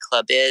Pulse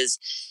nightclub is.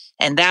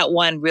 And that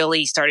one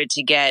really started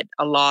to get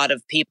a lot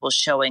of people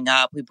showing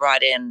up. We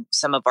brought in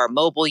some of our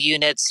mobile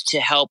units to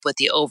help with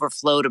the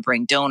overflow to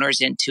bring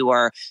donors into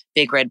our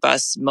Big Red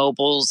Bus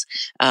mobiles.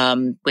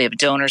 We have a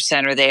donor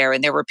center there,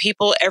 and there were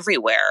people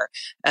everywhere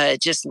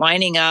just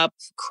lining up,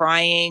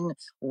 crying,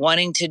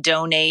 wanting to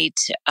donate,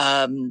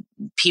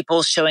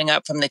 people showing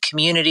up from the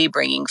community,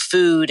 bringing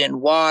food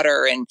and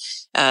water, and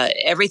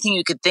everything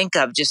you could think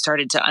of just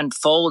started to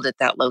unfold at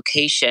that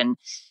location.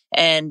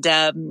 And,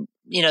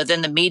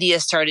 then the media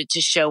started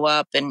to show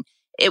up, and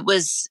it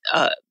was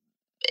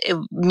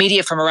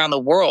media from around the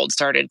world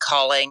started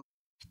calling.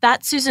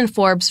 That's Susan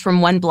Forbes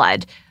from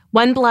OneBlood.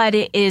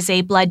 OneBlood is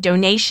a blood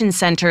donation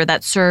center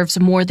that serves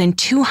more than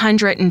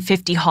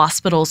 250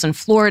 hospitals in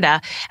Florida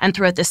and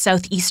throughout the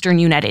southeastern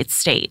United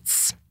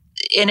States.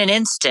 In an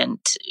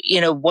instant,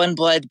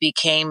 OneBlood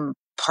became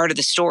part of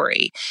the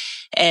story.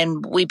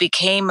 And we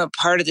became a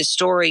part of the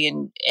story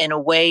in a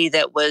way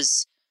that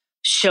was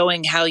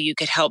showing how you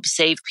could help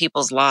save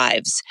people's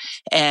lives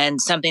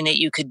and something that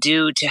you could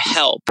do to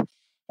help.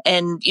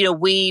 And,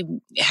 we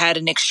had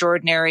an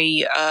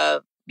extraordinary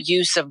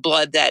use of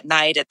blood that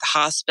night at the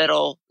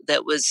hospital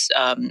that was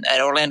at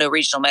Orlando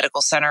Regional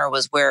Medical Center,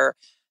 was where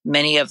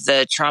many of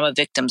the trauma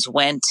victims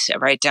went,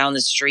 right down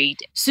the street.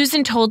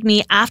 Susan told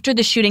me after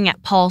the shooting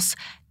at Pulse,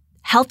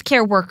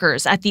 healthcare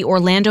workers at the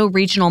Orlando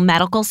Regional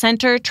Medical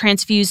Center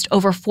transfused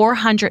over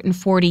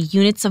 440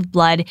 units of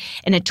blood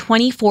in a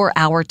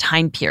 24-hour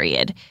time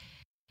period.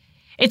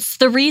 It's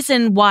the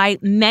reason why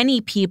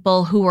many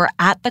people who were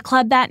at the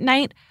club that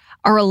night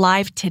are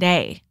alive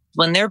today.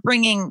 When they're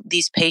bringing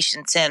these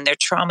patients in, they're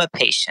trauma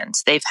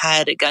patients. They've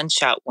had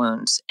gunshot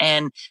wounds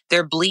and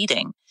they're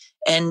bleeding,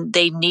 and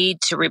they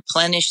need to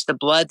replenish the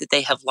blood that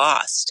they have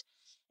lost.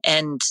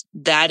 And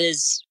that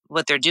is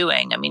what they're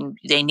doing. I mean,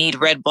 they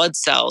need red blood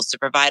cells to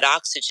provide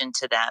oxygen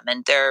to them,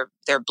 and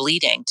they're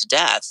bleeding to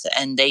death,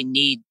 and they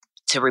need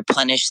to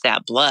replenish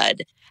that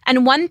blood.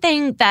 And one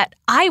thing that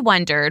I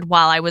wondered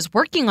while I was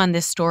working on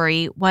this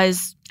story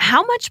was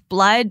how much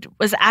blood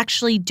was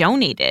actually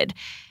donated.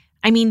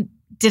 I mean,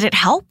 did it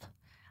help?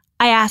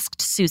 I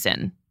asked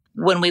Susan.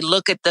 When we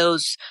look at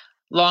those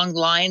long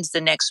lines the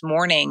next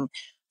morning,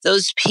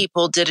 those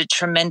people did a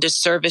tremendous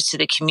service to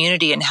the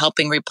community in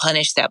helping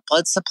replenish that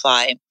blood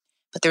supply.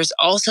 But there's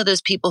also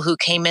those people who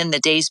came in the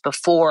days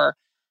before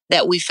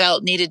that we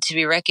felt needed to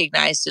be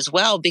recognized as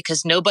well,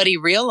 because nobody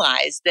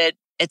realized that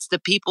it's the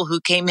people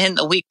who came in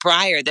the week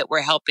prior that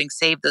were helping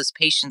save those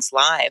patients'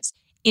 lives.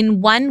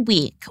 In 1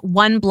 week,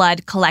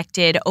 OneBlood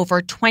collected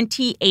over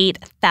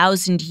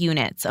 28,000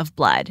 units of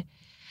blood.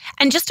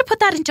 And just to put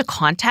that into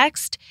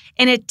context,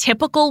 in a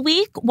typical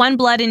week,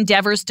 OneBlood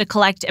endeavors to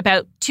collect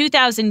about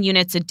 2,000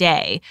 units a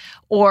day,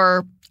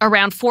 or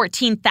around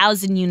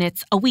 14,000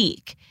 units a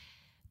week.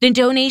 The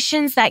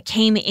donations that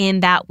came in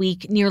that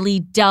week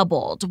nearly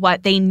doubled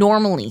what they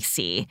normally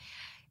see.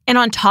 And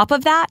on top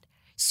of that,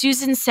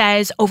 Susan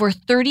says over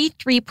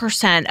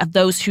 33% of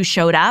those who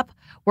showed up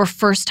were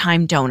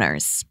first-time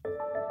donors.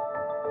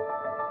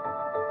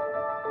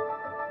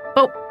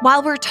 But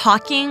while we're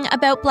talking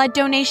about blood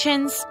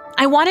donations,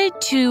 I wanted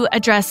to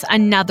address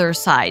another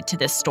side to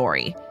this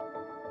story.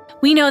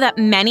 We know that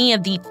many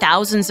of the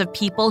thousands of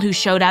people who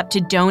showed up to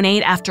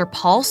donate after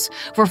Pulse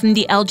were from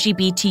the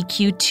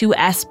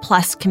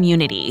LGBTQ2S+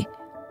 community.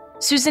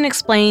 Susan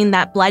explained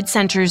that blood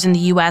centers in the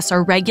U.S.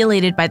 are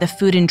regulated by the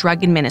Food and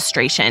Drug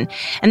Administration,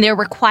 and they're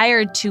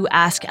required to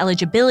ask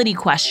eligibility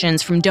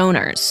questions from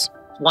donors.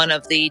 One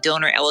of the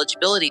donor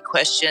eligibility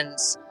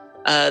questions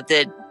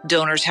that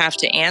donors have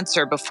to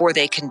answer before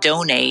they can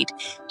donate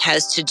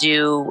has to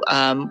do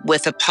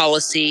with a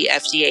policy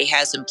FDA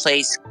has in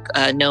place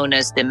known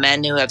as the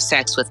Men Who Have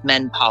Sex with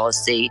Men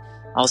policy,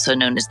 also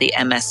known as the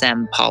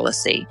MSM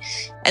policy.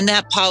 And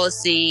that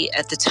policy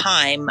at the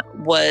time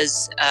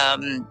was a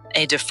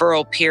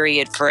deferral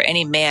period for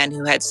any man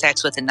who had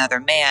sex with another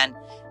man.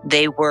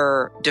 They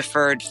were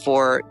deferred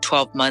for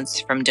 12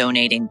 months from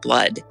donating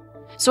blood.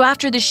 So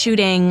after the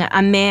shooting,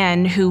 a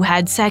man who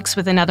had sex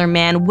with another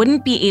man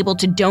wouldn't be able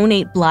to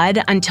donate blood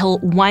until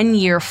 1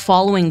 year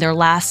following their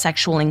last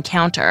sexual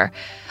encounter,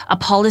 a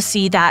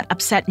policy that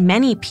upset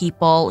many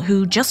people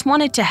who just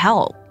wanted to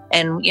help.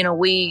 And,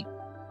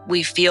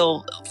 we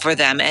feel for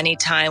them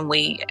anytime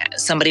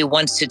somebody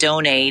wants to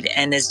donate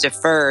and is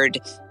deferred.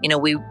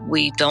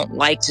 We don't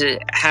like to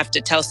have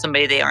to tell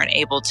somebody they aren't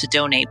able to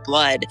donate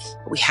blood.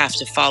 We have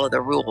to follow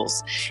the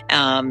rules.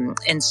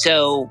 And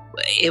so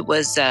it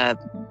was,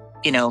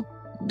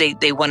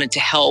 they wanted to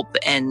help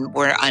and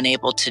were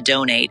unable to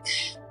donate.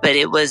 But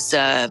it was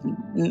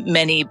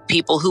many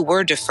people who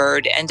were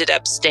deferred ended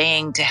up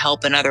staying to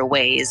help in other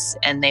ways.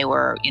 And they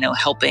were,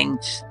 helping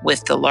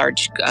with the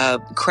large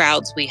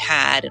crowds we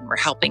had, and were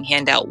helping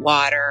hand out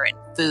water and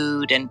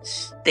food, and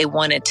they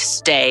wanted to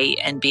stay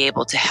and be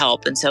able to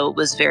help. And so it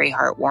was very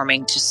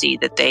heartwarming to see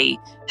that they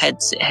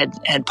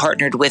had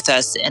partnered with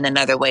us in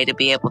another way to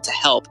be able to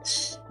help.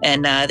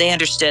 And they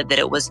understood that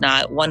it was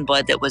not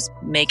OneBlood that was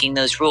making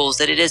those rules,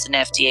 that it is an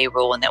FDA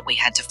rule and that we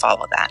had to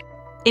follow that.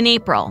 In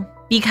April,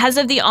 because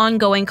of the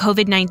ongoing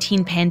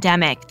COVID-19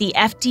 pandemic, the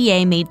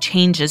FDA made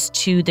changes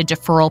to the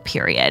deferral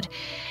period.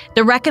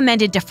 The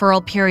recommended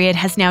deferral period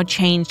has now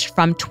changed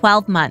from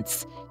 12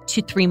 months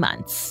to 3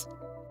 months.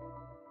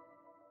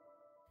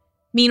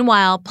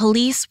 Meanwhile,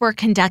 police were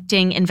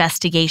conducting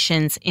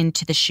investigations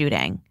into the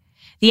shooting.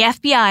 The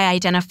FBI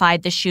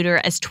identified the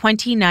shooter as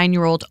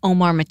 29-year-old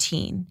Omar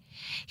Mateen.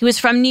 He was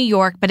from New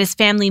York, but his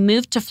family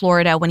moved to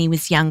Florida when he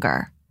was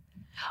younger.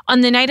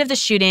 On the night of the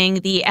shooting,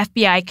 the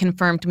FBI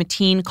confirmed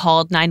Mateen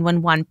called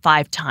 911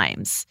 5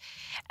 times.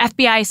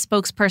 FBI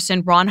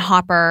spokesperson Ron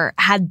Hopper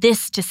had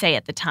this to say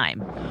at the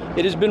time.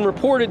 It has been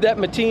reported that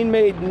Mateen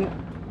made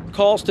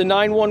calls to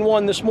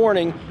 911 this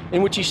morning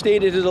in which he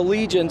stated his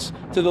allegiance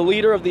to the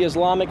leader of the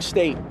Islamic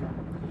State.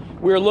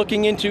 We are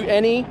looking into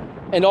any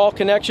and all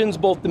connections,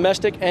 both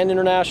domestic and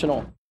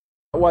international.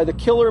 Why the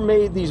killer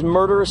made these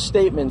murderous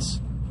statements,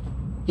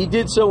 he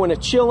did so in a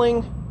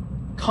chilling,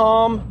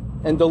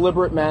 calm, and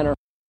deliberate manner.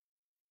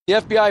 The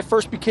FBI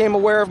first became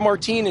aware of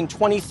Mateen in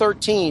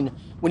 2013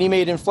 when he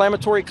made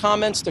inflammatory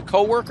comments to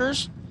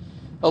coworkers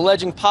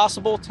alleging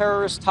possible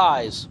terrorist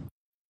ties.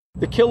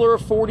 The killer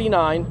of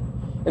 49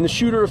 and the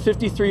shooter of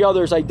 53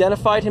 others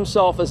identified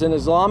himself as an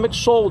Islamic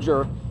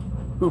soldier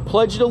who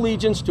pledged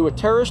allegiance to a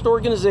terrorist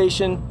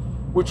organization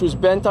which was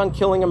bent on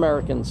killing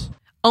Americans.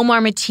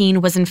 Omar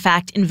Mateen was in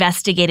fact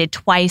investigated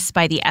twice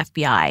by the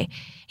FBI.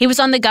 He was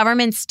on the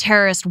government's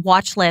terrorist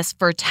watch list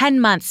for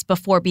 10 months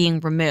before being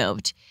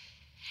removed.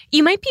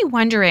 You might be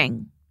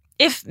wondering,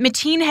 if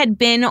Mateen had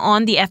been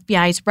on the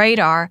FBI's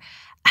radar,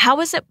 how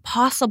was it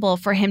possible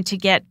for him to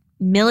get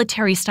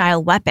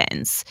military-style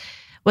weapons?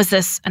 Was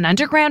this an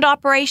underground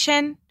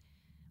operation?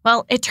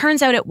 Well, it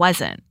turns out it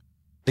wasn't.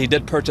 He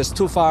did purchase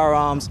 2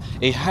 firearms,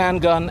 a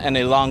handgun, and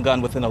a long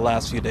gun within the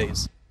last few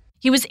days.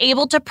 He was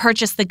able to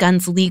purchase the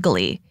guns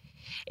legally.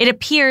 It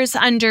appears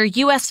under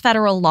U.S.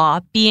 federal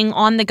law, being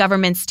on the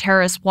government's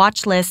terrorist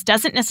watch list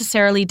doesn't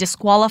necessarily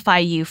disqualify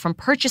you from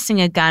purchasing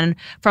a gun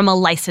from a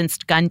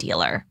licensed gun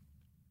dealer.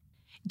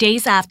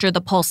 Days after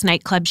the Pulse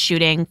nightclub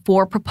shooting,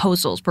 4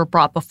 proposals were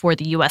brought before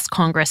the U.S.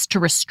 Congress to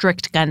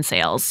restrict gun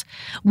sales,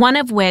 one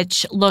of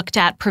which looked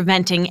at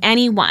preventing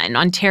anyone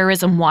on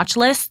terrorism watch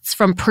lists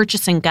from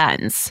purchasing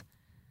guns.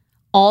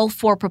 All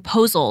 4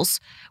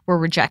 proposals were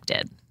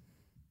rejected.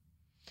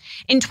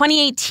 In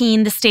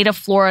 2018, the state of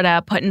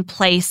Florida put in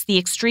place the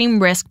Extreme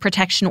Risk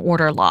Protection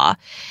Order law.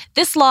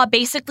 This law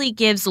basically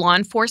gives law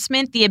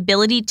enforcement the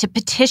ability to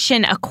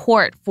petition a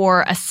court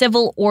for a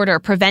civil order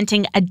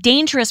preventing a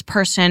dangerous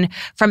person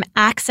from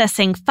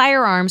accessing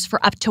firearms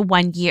for up to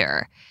 1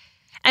 year.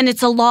 And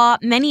it's a law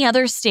many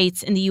other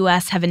states in the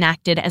U.S. have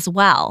enacted as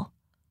well.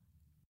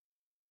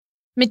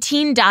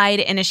 Mateen died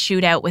in a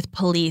shootout with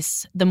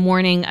police the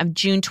morning of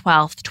June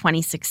 12,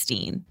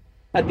 2016.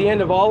 At the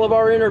end of all of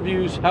our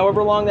interviews,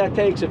 however long that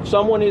takes, if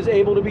someone is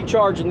able to be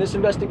charged in this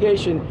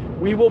investigation,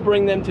 we will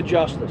bring them to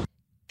justice.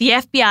 The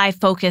FBI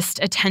focused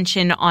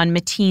attention on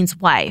Mateen's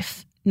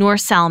wife, Noor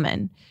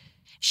Salman.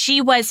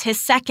 She was his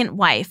second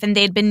wife, and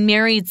they'd been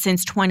married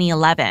since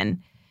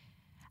 2011.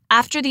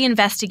 After the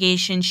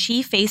investigation,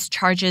 she faced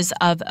charges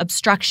of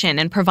obstruction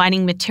and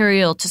providing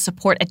material to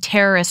support a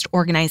terrorist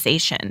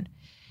organization.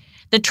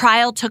 The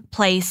trial took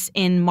place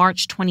in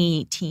March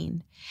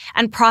 2018.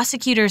 And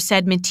prosecutors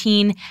said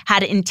Mateen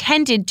had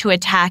intended to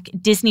attack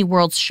Disney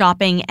World's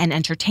shopping and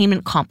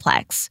entertainment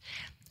complex.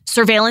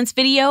 Surveillance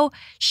video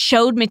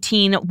showed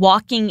Mateen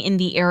walking in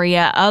the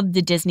area of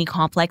the Disney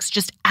complex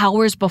just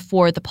hours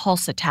before the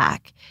Pulse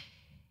attack.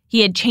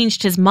 He had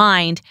changed his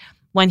mind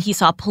when he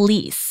saw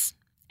police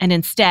and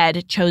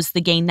instead chose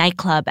the gay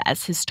nightclub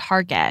as his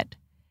target.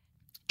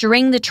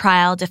 During the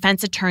trial,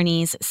 defense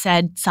attorneys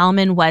said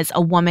Salman was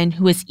a woman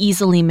who was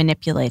easily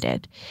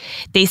manipulated.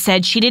 They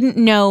said she didn't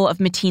know of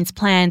Mateen's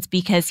plans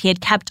because he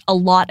had kept a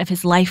lot of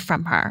his life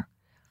from her.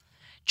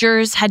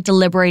 Jurors had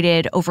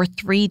deliberated over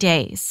 3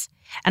 days,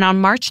 and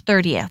on March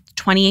 30th,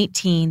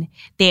 2018,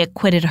 they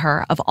acquitted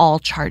her of all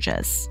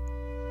charges.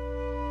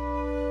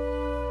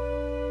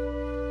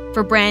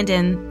 For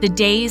Brandon, the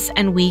days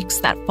and weeks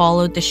that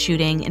followed the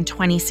shooting in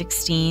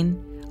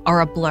 2016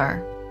 are a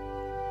blur,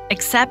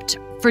 except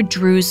for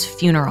Drew's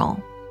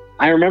funeral.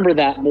 I remember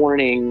that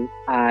morning,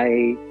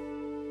 I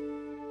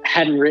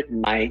hadn't written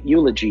my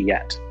eulogy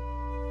yet.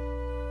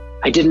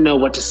 I didn't know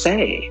what to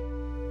say.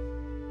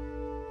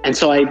 And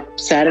so I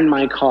sat in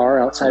my car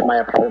outside my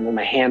apartment.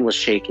 My hand was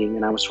shaking,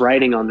 and I was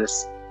writing on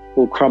this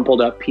little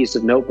crumpled up piece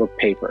of notebook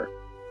paper.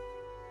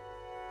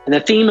 And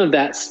the theme of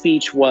that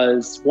speech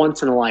was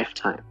once in a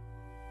lifetime.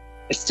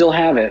 I still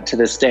have it to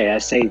this day. I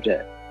saved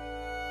it.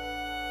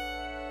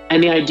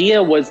 And the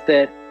idea was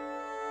that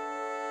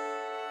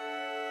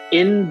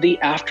in the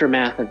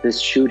aftermath of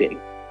this shooting,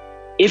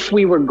 if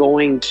we were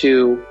going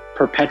to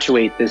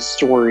perpetuate this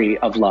story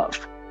of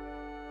love,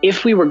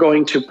 if we were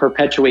going to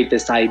perpetuate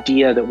this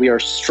idea that we are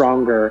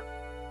stronger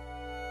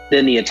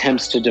than the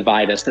attempts to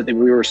divide us, that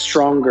we were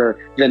stronger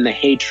than the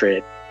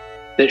hatred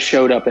that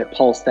showed up at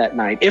Pulse that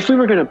night, if we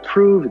were going to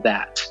prove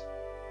that,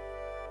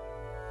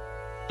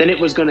 then it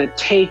was going to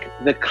take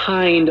the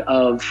kind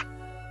of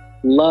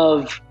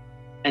love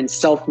and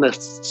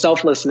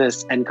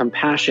selflessness and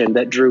compassion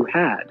that Drew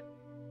had,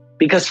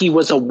 because he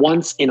was a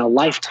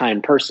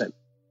once-in-a-lifetime person.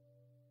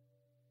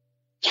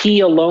 He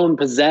alone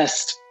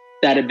possessed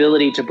that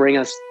ability to bring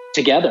us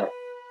together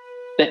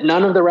that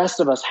none of the rest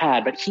of us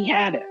had, but he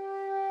had it.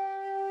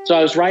 So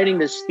I was writing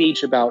this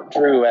speech about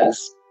Drew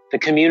as the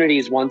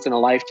community's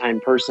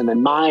once-in-a-lifetime person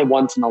and my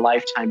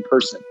once-in-a-lifetime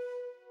person.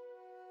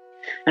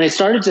 And I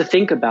started to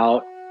think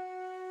about,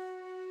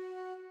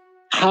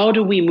 how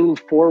do we move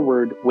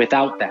forward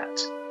without that?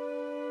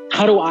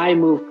 How do I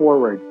move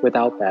forward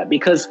without that?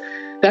 Because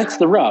that's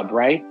the rub,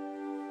 right?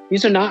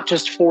 These are not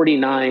just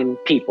 49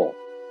 people.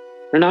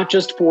 They're not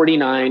just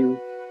 49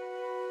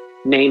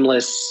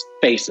 nameless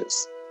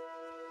faces.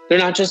 They're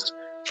not just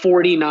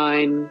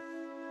 49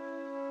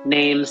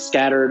 names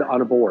scattered on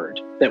a board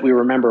that we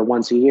remember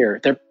once a year.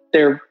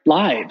 They're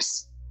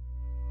lives.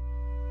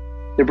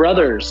 They're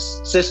brothers,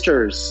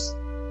 sisters,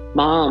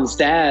 moms,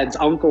 dads,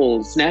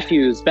 uncles,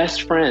 nephews,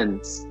 best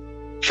friends.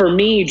 For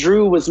me,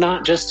 Drew was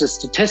not just a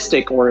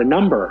statistic or a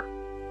number.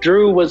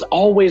 Drew was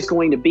always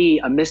going to be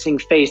a missing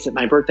face at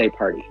my birthday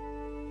party.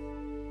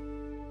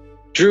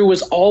 Drew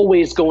was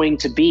always going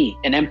to be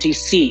an empty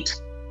seat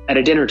at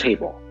a dinner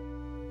table.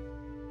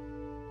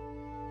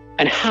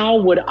 And how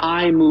would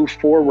I move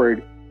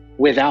forward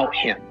without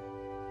him?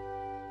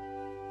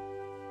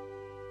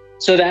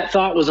 So that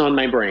thought was on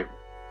my brain.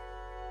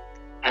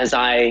 As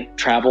I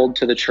traveled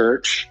to the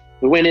church,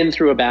 we went in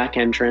through a back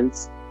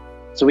entrance,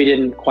 so we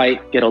didn't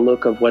quite get a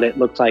look of what it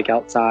looked like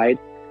outside.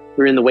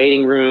 We were in the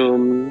waiting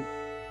room.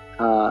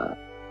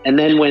 And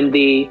then when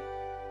the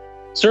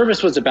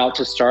service was about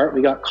to start,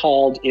 we got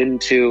called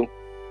into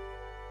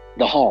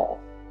the hall.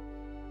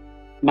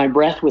 My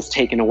breath was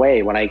taken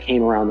away when I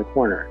came around the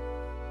corner,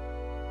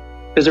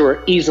 because there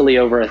were easily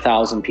over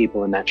 1,000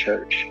 people in that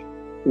church.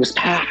 It was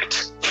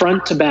packed,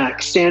 front to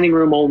back, standing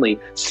room only,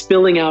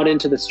 spilling out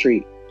into the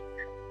street.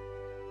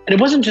 And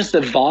it wasn't just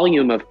the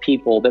volume of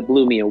people that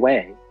blew me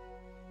away.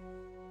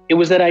 It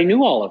was that I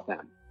knew all of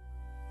them.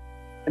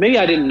 And maybe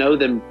I didn't know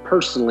them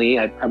personally.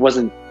 I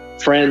wasn't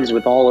friends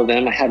with all of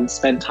them. I hadn't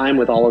spent time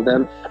with all of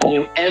them. I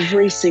knew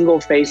every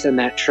single face in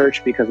that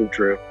church because of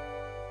Drew. It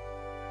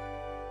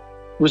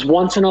was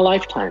once in a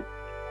lifetime.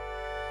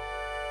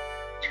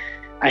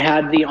 I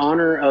had the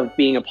honor of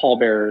being a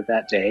pallbearer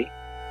that day.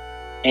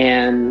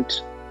 And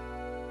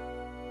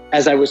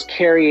as I was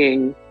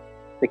carrying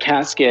the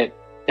casket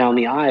down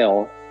the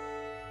aisle,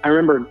 I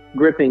remember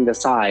gripping the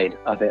side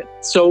of it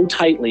so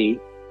tightly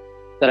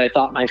that I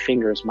thought my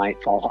fingers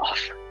might fall off.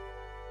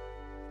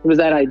 It was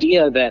that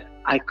idea that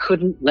I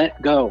couldn't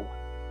let go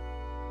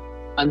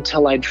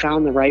until I'd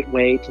found the right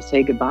way to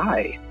say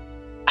goodbye.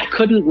 I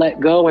couldn't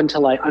let go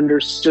until I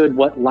understood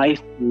what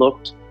life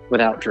looked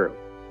without Drew.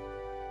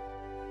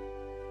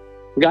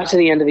 We got to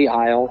the end of the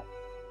aisle,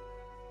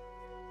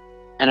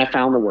 and I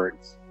found the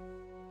words.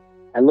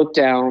 I looked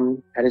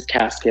down at his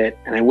casket,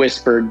 and I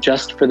whispered,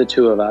 just for the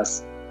two of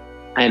us,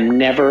 I am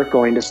never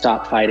going to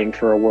stop fighting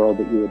for a world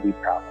that you would be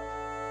proud of.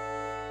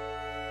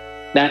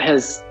 That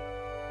has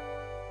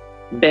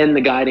been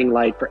the guiding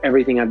light for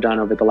everything I've done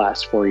over the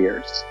last 4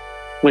 years.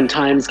 When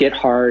times get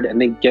hard,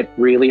 and they get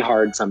really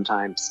hard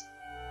sometimes,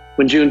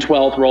 when June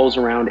 12th rolls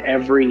around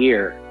every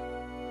year,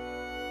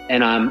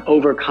 and I'm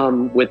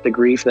overcome with the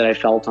grief that I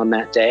felt on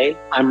that day,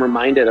 I'm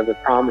reminded of the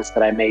promise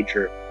that I made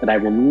Drew, that I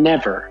will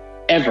never,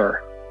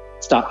 ever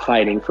stop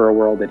fighting for a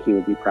world that he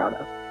would be proud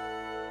of.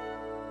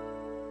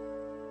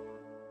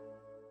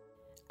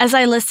 As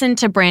I listen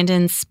to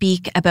Brandon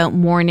speak about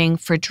mourning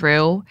for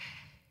Drew,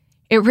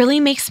 it really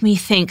makes me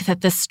think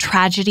that this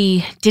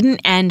tragedy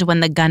didn't end when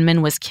the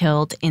gunman was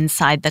killed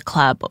inside the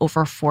club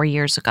over 4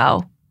 years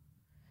ago.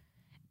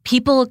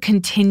 People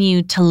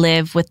continue to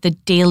live with the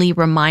daily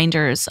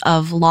reminders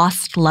of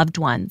lost loved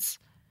ones.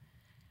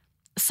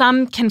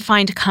 Some can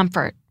find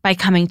comfort by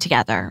coming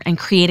together and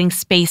creating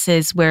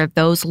spaces where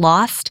those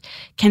lost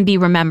can be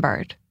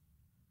remembered.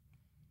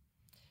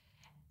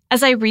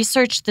 As I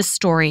researched this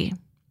story,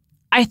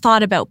 I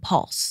thought about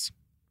Pulse,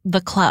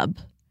 the club,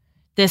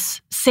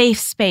 this safe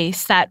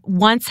space that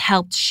once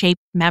helped shape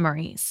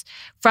memories,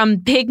 from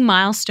big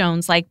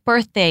milestones like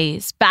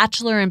birthdays,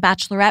 bachelor and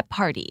bachelorette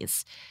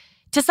parties,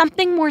 to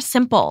something more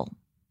simple,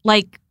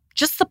 like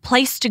just the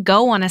place to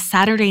go on a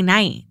Saturday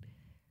night.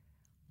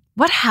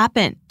 What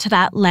happened to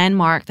that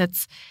landmark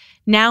that's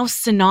now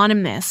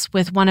synonymous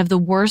with one of the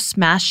worst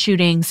mass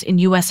shootings in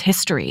U.S.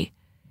 history?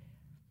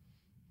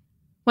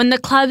 When the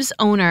club's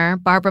owner,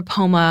 Barbara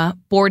Poma,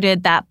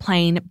 boarded that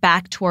plane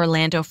back to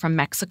Orlando from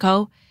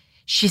Mexico,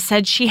 she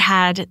said she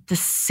had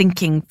this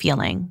sinking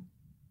feeling.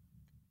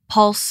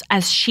 Pulse,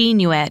 as she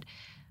knew it,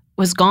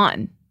 was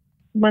gone.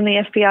 When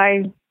the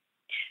FBI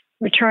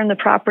returned the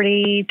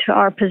property to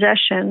our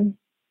possession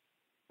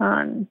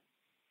on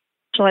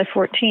July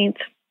 14th,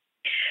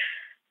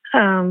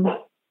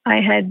 I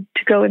had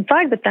to go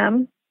inside with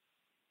them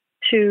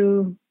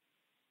to,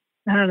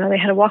 I don't know, they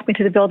had to walk me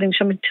to the building,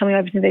 tell me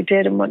everything they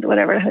did and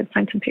whatever. I had to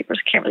sign some papers.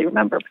 I can't really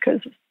remember because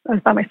I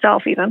was by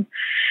myself even.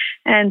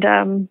 And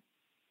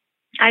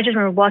I just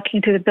remember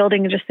walking through the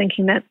building and just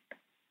thinking that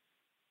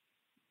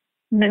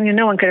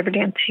no one could ever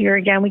dance here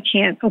again. We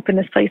can't open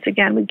this place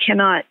again. We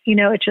cannot.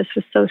 It just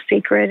was so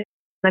sacred.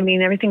 I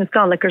mean, everything was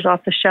gone. Liquor's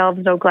off the shelves,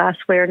 no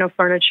glassware, no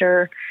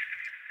furniture.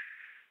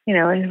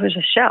 It was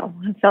a shell.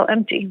 It felt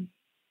empty.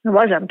 It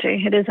was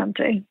empty. It is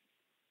empty.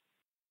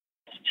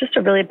 It's just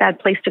a really bad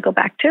place to go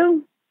back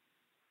to.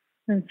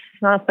 It's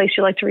not a place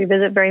you like to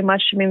revisit very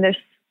much. The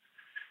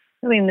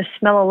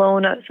smell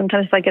alone,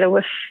 sometimes if I get a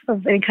whiff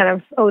of any kind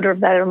of odor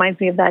that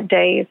reminds me of that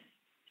day,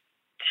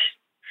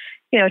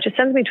 it just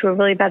sends me to a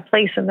really bad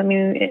place. And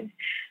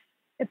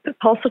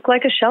Pulse looked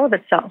like a shell of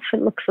itself.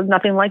 It looks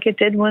nothing like it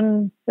did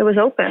when it was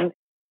open.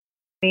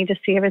 You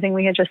just see everything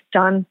we had just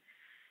done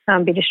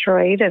be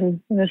destroyed,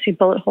 and see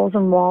bullet holes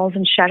in walls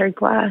and shattered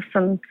glass.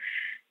 And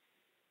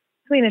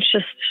it's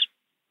just,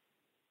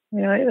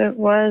 it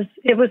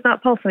was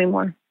not Pulse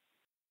anymore.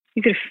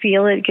 You could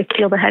feel it. You could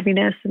feel the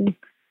heaviness. And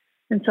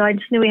so I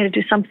just knew we had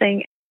to do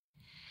something.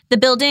 The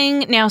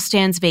building now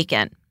stands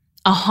vacant,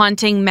 a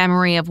haunting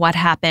memory of what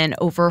happened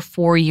over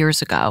 4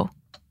 years ago.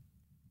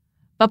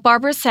 But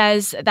Barbara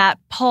says that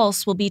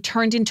Pulse will be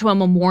turned into a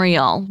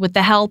memorial with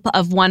the help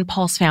of One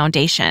Pulse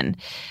Foundation.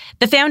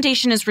 The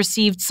foundation has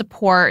received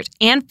support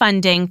and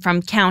funding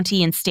from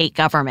county and state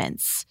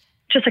governments.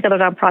 Just like other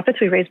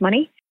nonprofits, we raise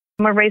money.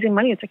 We're raising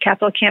money. It's a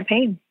capital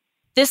campaign.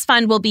 This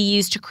fund will be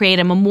used to create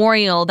a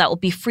memorial that will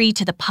be free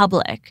to the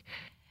public.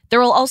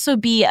 There will also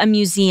be a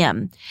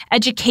museum,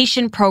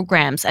 education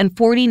programs, and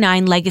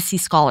 49 legacy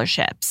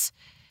scholarships.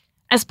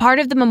 As part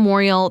of the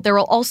memorial, there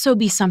will also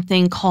be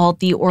something called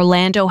the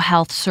Orlando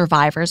Health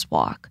Survivors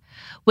Walk,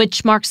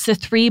 which marks the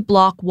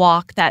 3-block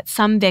walk that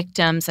some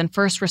victims and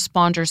first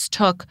responders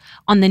took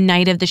on the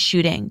night of the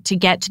shooting to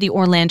get to the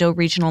Orlando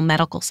Regional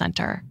Medical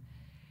Center.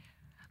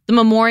 The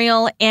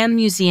memorial and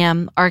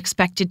museum are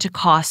expected to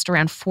cost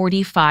around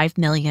 $45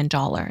 million.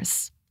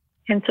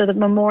 And so the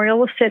memorial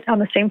will sit on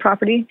the same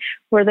property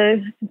where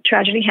the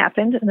tragedy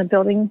happened, in the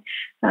building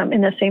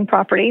in the same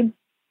property.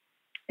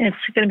 And it's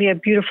going to be a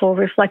beautiful,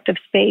 reflective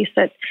space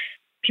that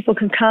people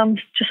can come,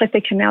 just like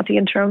they can now at the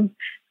interim,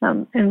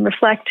 and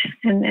reflect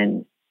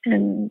and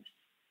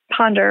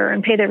ponder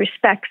and pay their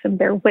respects and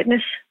bear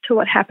witness to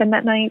what happened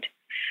that night.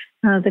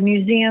 The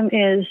museum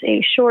is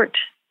a short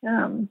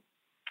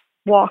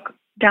walk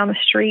down the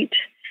street,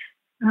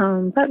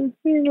 but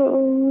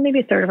maybe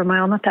a third of a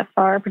mile, not that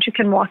far, but you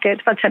can walk it.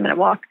 It's about a 10-minute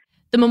walk.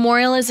 The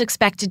memorial is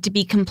expected to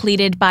be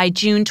completed by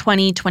June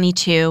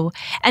 2022,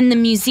 and the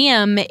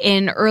museum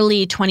in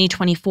early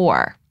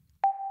 2024.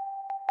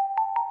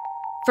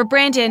 For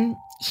Brandon,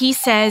 he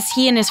says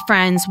he and his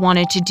friends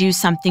wanted to do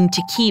something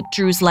to keep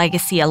Drew's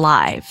legacy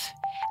alive.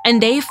 And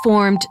they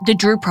formed the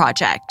Drew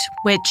Project,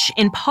 which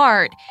in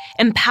part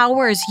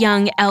empowers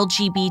young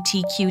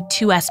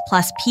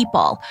LGBTQ2S+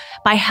 people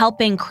by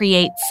helping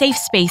create safe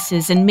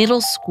spaces in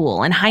middle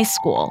school and high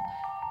school.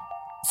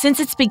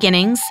 Since its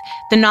beginnings,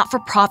 the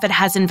not-for-profit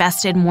has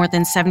invested more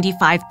than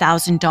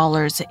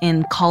 $75,000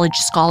 in college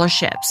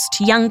scholarships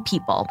to young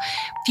people,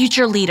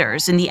 future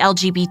leaders in the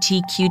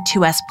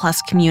LGBTQ2S+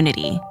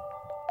 community.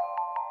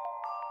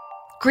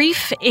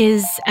 Grief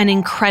is an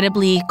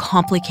incredibly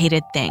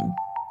complicated thing.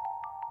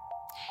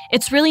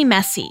 It's really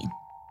messy.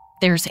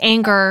 There's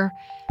anger,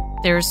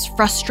 there's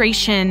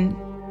frustration,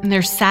 and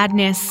there's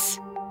sadness.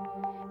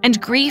 And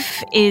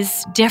grief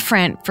is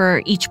different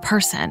for each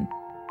person.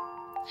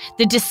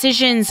 The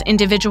decisions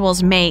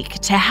individuals make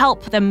to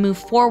help them move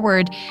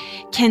forward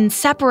can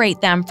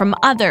separate them from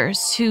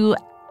others who,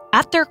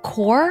 at their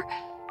core,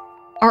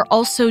 are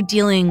also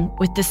dealing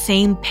with the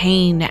same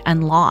pain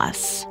and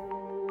loss.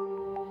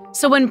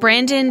 So when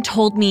Brandon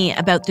told me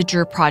about the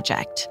Drew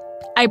Project,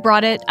 I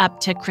brought it up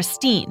to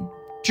Christine,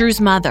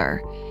 Drew's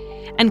mother,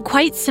 and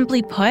quite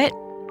simply put,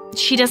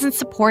 she doesn't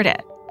support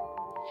it.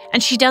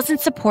 And she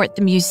doesn't support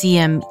the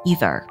museum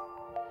either.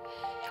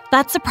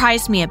 That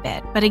surprised me a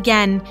bit, but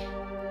again,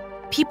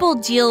 people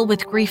deal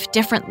with grief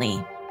differently.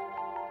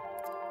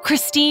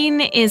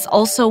 Christine is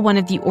also one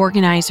of the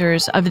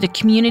organizers of the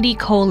Community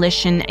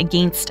Coalition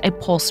Against a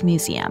Pulse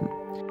Museum.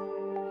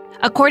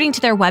 According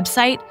to their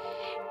website,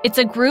 it's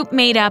a group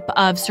made up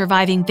of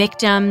surviving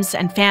victims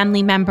and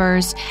family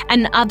members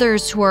and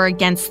others who are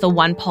against the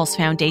One Pulse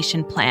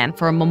Foundation plan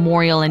for a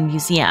memorial and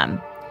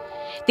museum.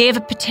 They have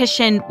a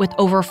petition with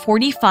over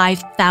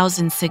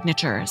 45,000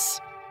 signatures.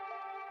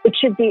 It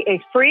should be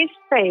a free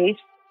space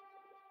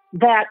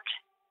that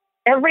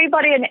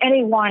everybody and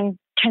anyone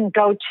can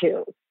go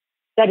to,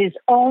 that is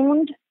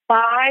owned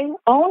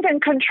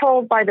and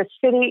controlled by the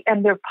city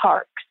and their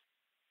parks,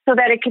 so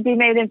that it could be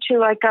made into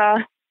like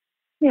a,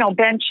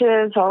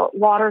 benches or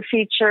water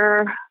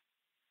feature,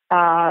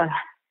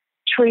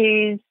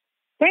 trees,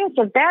 things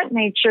of that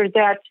nature,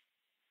 that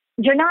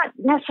you're not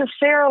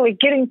necessarily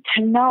getting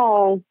to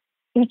know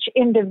each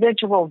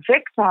individual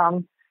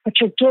victim, but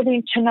you're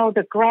getting to know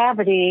the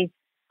gravity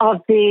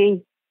of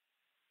the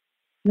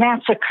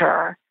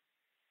massacre.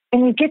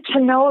 And you get to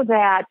know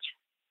that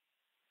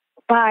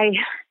by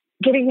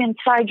getting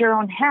inside your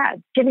own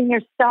head, giving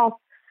yourself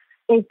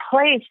a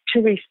place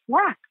to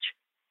reflect.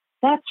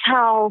 That's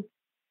how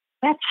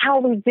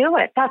we do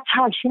it. That's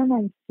how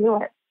humans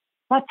do it.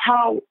 That's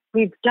how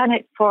we've done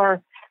it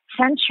for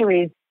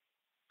centuries.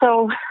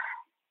 So,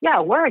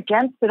 yeah, we're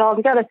against it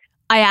altogether.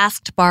 I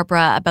asked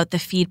Barbara about the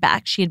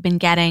feedback she had been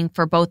getting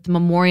for both the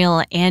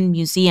memorial and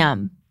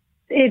museum.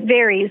 It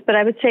varies, but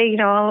I would say,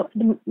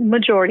 the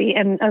majority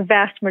and a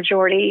vast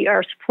majority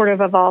are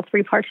supportive of all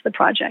three parts of the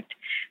project.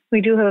 We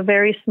do have a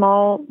very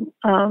small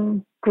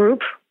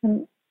group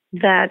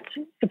that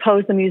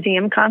oppose the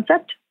museum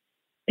concept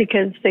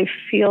because they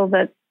feel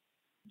that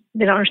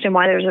they don't understand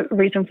why there's a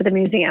reason for the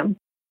museum.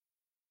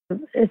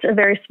 It's a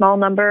very small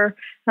number,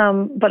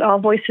 but all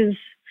voices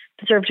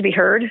deserve to be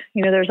heard.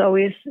 There's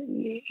always,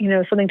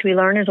 something to be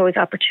learned. There's always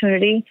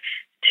opportunity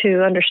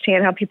to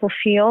understand how people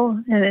feel,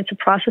 and it's a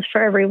process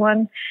for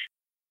everyone.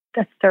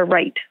 That's their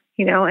right,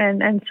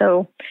 and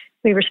so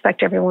we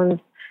respect everyone's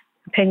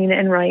opinion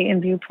and right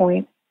and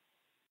viewpoint.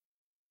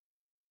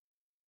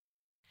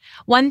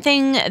 One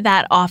thing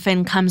that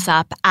often comes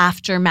up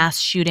after mass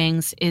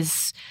shootings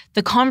is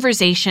the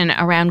conversation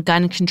around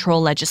gun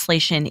control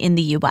legislation in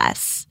the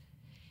U.S.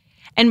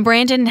 And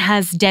Brandon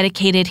has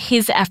dedicated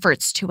his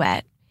efforts to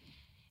it.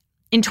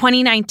 In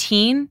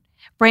 2019,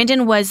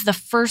 Brandon was the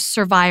first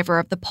survivor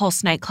of the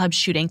Pulse nightclub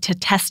shooting to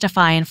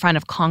testify in front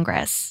of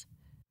Congress.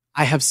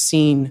 I have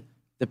seen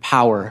the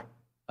power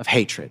of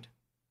hatred.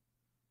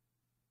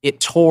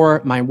 It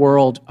tore my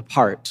world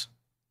apart,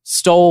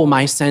 stole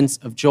my sense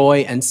of joy,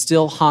 and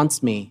still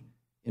haunts me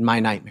in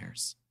my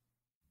nightmares.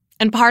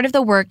 And part of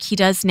the work he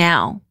does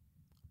now,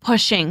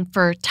 pushing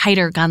for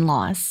tighter gun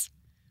laws.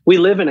 We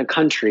live in a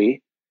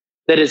country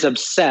that is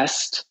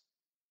obsessed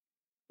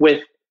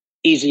with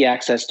easy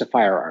access to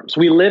firearms.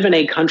 We live in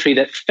a country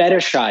that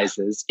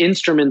fetishizes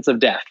instruments of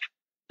death.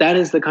 That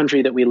is the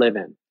country that we live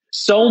in.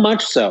 So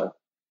much so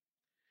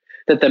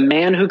that the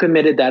man who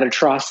committed that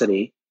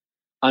atrocity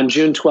on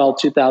June 12,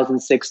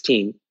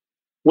 2016,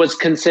 was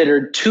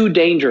considered too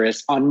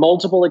dangerous on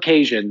multiple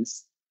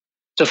occasions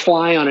to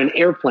fly on an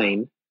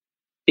airplane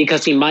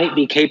because he might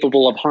be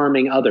capable of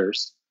harming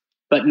others,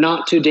 but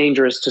not too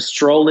dangerous to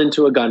stroll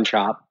into a gun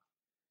shop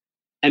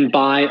and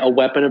buy a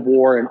weapon of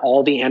war and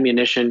all the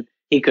ammunition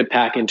he could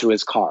pack into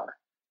his car.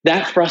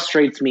 That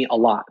frustrates me a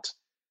lot.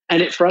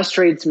 And it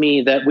frustrates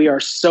me that we are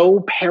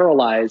so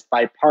paralyzed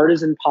by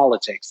partisan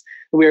politics.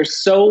 We are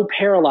so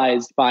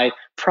paralyzed by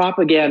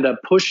propaganda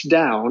pushed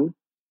down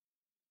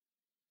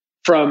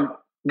from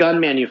gun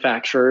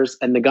manufacturers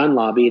and the gun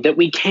lobby that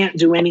we can't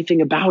do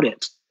anything about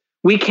it.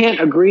 We can't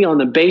agree on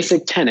the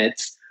basic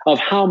tenets of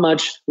how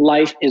much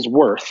life is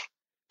worth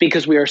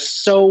because we are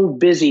so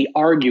busy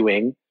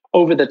arguing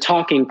over the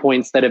talking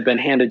points that have been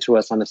handed to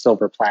us on a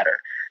silver platter.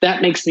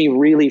 That makes me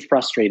really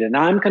frustrated. And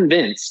I'm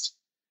convinced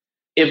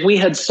if we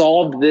had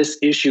solved this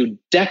issue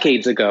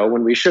decades ago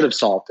when we should have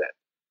solved it,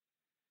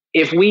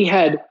 if we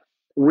had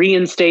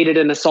reinstated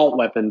an assault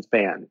weapons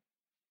ban,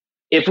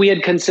 if we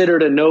had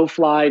considered a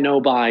no-fly,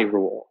 no-buy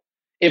rule,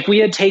 if we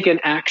had taken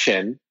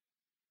action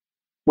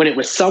when it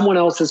was someone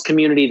else's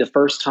community the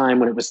first time,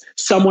 when it was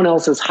someone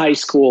else's high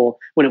school,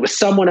 when it was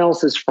someone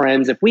else's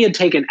friends, if we had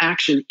taken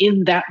action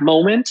in that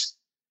moment,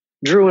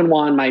 Drew and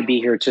Juan might be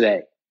here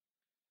today.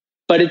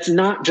 But it's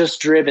not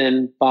just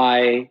driven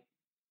by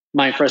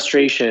my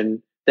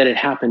frustration that it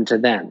happened to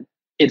them.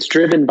 It's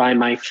driven by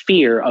my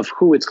fear of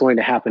who it's going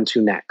to happen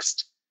to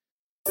next.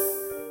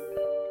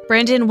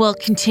 Brandon will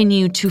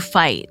continue to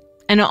fight,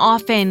 and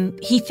often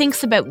he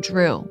thinks about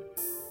Drew,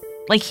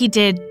 like he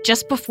did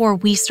just before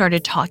we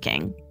started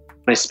talking.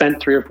 I spent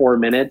 3 or 4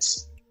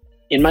 minutes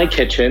in my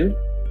kitchen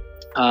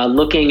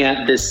looking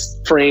at this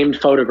framed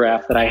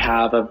photograph that I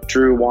have of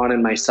Drew, Juan,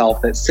 and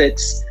myself that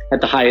sits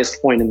at the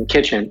highest point in the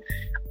kitchen.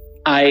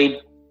 I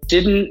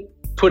didn't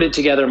put it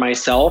together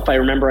myself. I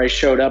remember I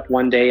showed up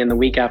one day in the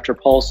week after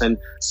Pulse and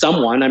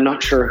someone, I'm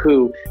not sure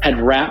who,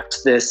 had wrapped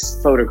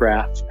this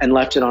photograph and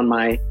left it on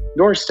my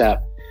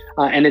doorstep.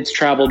 And it's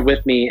traveled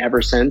with me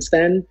ever since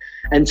then.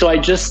 And so I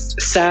just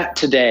sat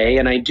today,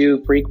 and I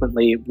do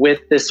frequently, with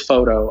this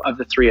photo of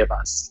the three of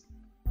us.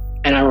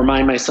 And I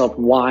remind myself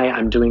why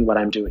I'm doing what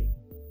I'm doing.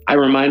 I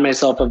remind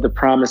myself of the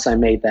promise I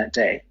made that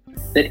day,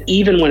 that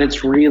even when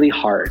it's really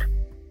hard,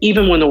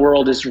 even when the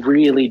world is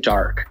really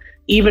dark,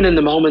 even in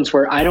the moments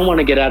where I don't want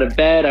to get out of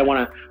bed, I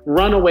want to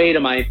run away to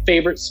my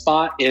favorite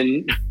spot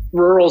in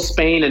rural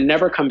Spain and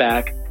never come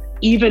back,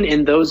 even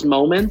in those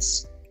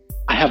moments,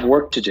 I have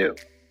work to do.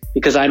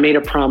 Because I made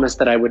a promise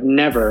that I would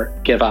never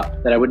give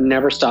up, that I would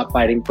never stop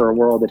fighting for a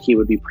world that he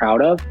would be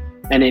proud of.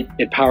 And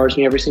it powers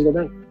me every single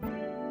day.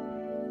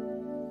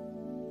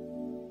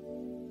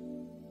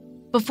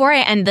 Before I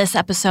end this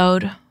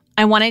episode,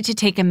 I wanted to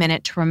take a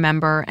minute to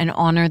remember and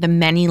honor the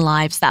many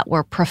lives that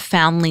were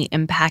profoundly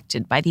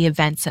impacted by the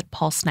events at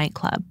Pulse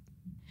nightclub.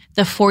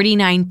 The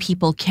 49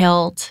 people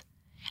killed,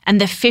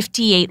 and the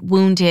 58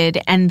 wounded,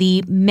 and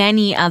the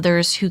many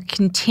others who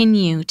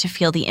continue to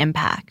feel the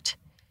impact.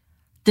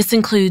 This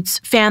includes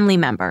family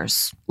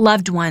members,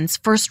 loved ones,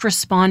 first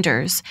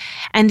responders,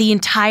 and the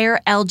entire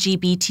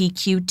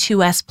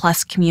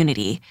LGBTQ2S+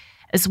 community,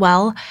 as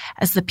well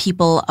as the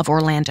people of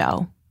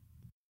Orlando.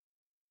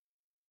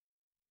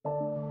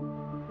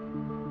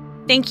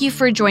 Thank you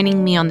for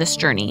joining me on this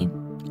journey.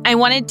 I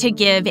wanted to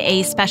give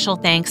a special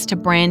thanks to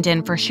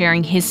Brandon for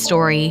sharing his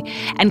story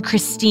and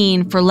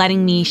Christine for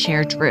letting me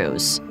share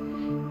Drew's.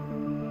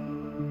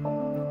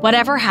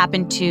 Whatever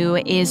Happened To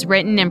is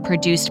written and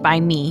produced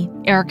by me,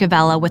 Erica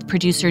Vela, with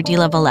producer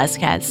Dila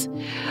Velazquez.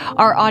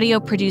 Our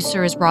audio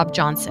producer is Rob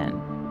Johnson.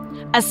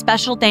 A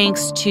special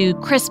thanks to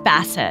Chris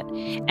Bassett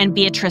and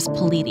Beatrice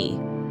Politi.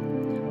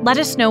 Let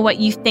us know what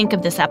you think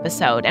of this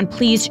episode, and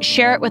please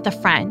share it with a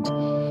friend.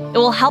 It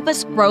will help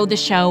us grow the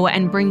show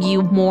and bring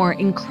you more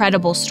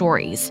incredible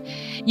stories.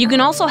 You can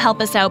also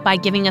help us out by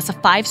giving us a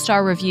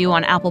 5-star review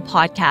on Apple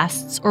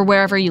Podcasts or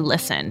wherever you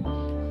listen.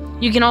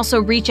 You can also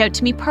reach out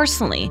to me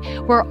personally.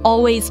 We're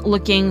always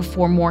looking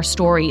for more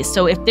stories.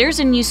 So if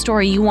there's a new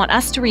story you want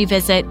us to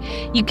revisit,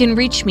 you can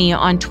reach me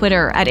on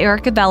Twitter at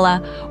Erica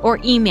Vela or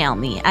email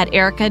me at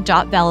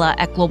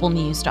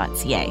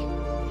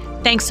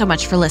erica.vela@globalnews.ca. Thanks so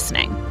much for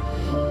listening.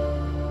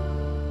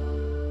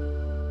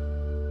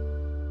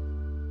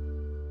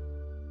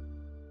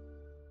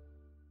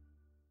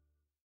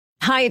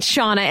 Hi, it's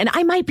Shauna, and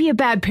I might be a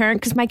bad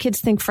parent because my kids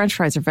think French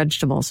fries are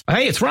vegetables.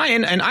 Hey, it's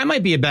Ryan, and I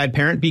might be a bad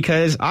parent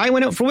because I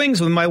went out for wings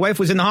when my wife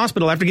was in the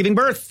hospital after giving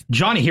birth.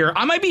 Johnny here.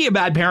 I might be a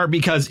bad parent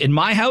because in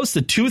my house,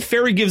 the tooth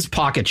fairy gives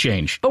pocket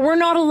change. But we're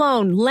not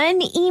alone. Len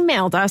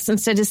emailed us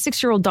and said his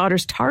 6-year-old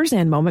daughter's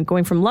Tarzan moment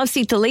going from love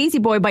seat to lazy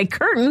boy by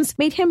curtains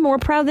made him more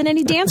proud than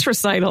any dance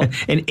recital.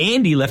 And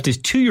Andy left his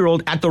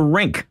 2-year-old at the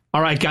rink.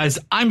 All right, guys,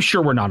 I'm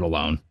sure we're not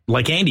alone.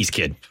 Like Andy's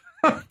kid.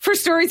 For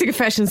stories and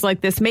confessions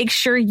like this, make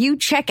sure you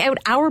check out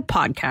our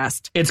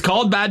podcast. It's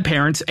called Bad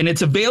Parents, and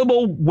it's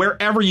available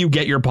wherever you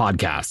get your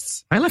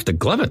podcasts. I left a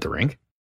glove at the rink.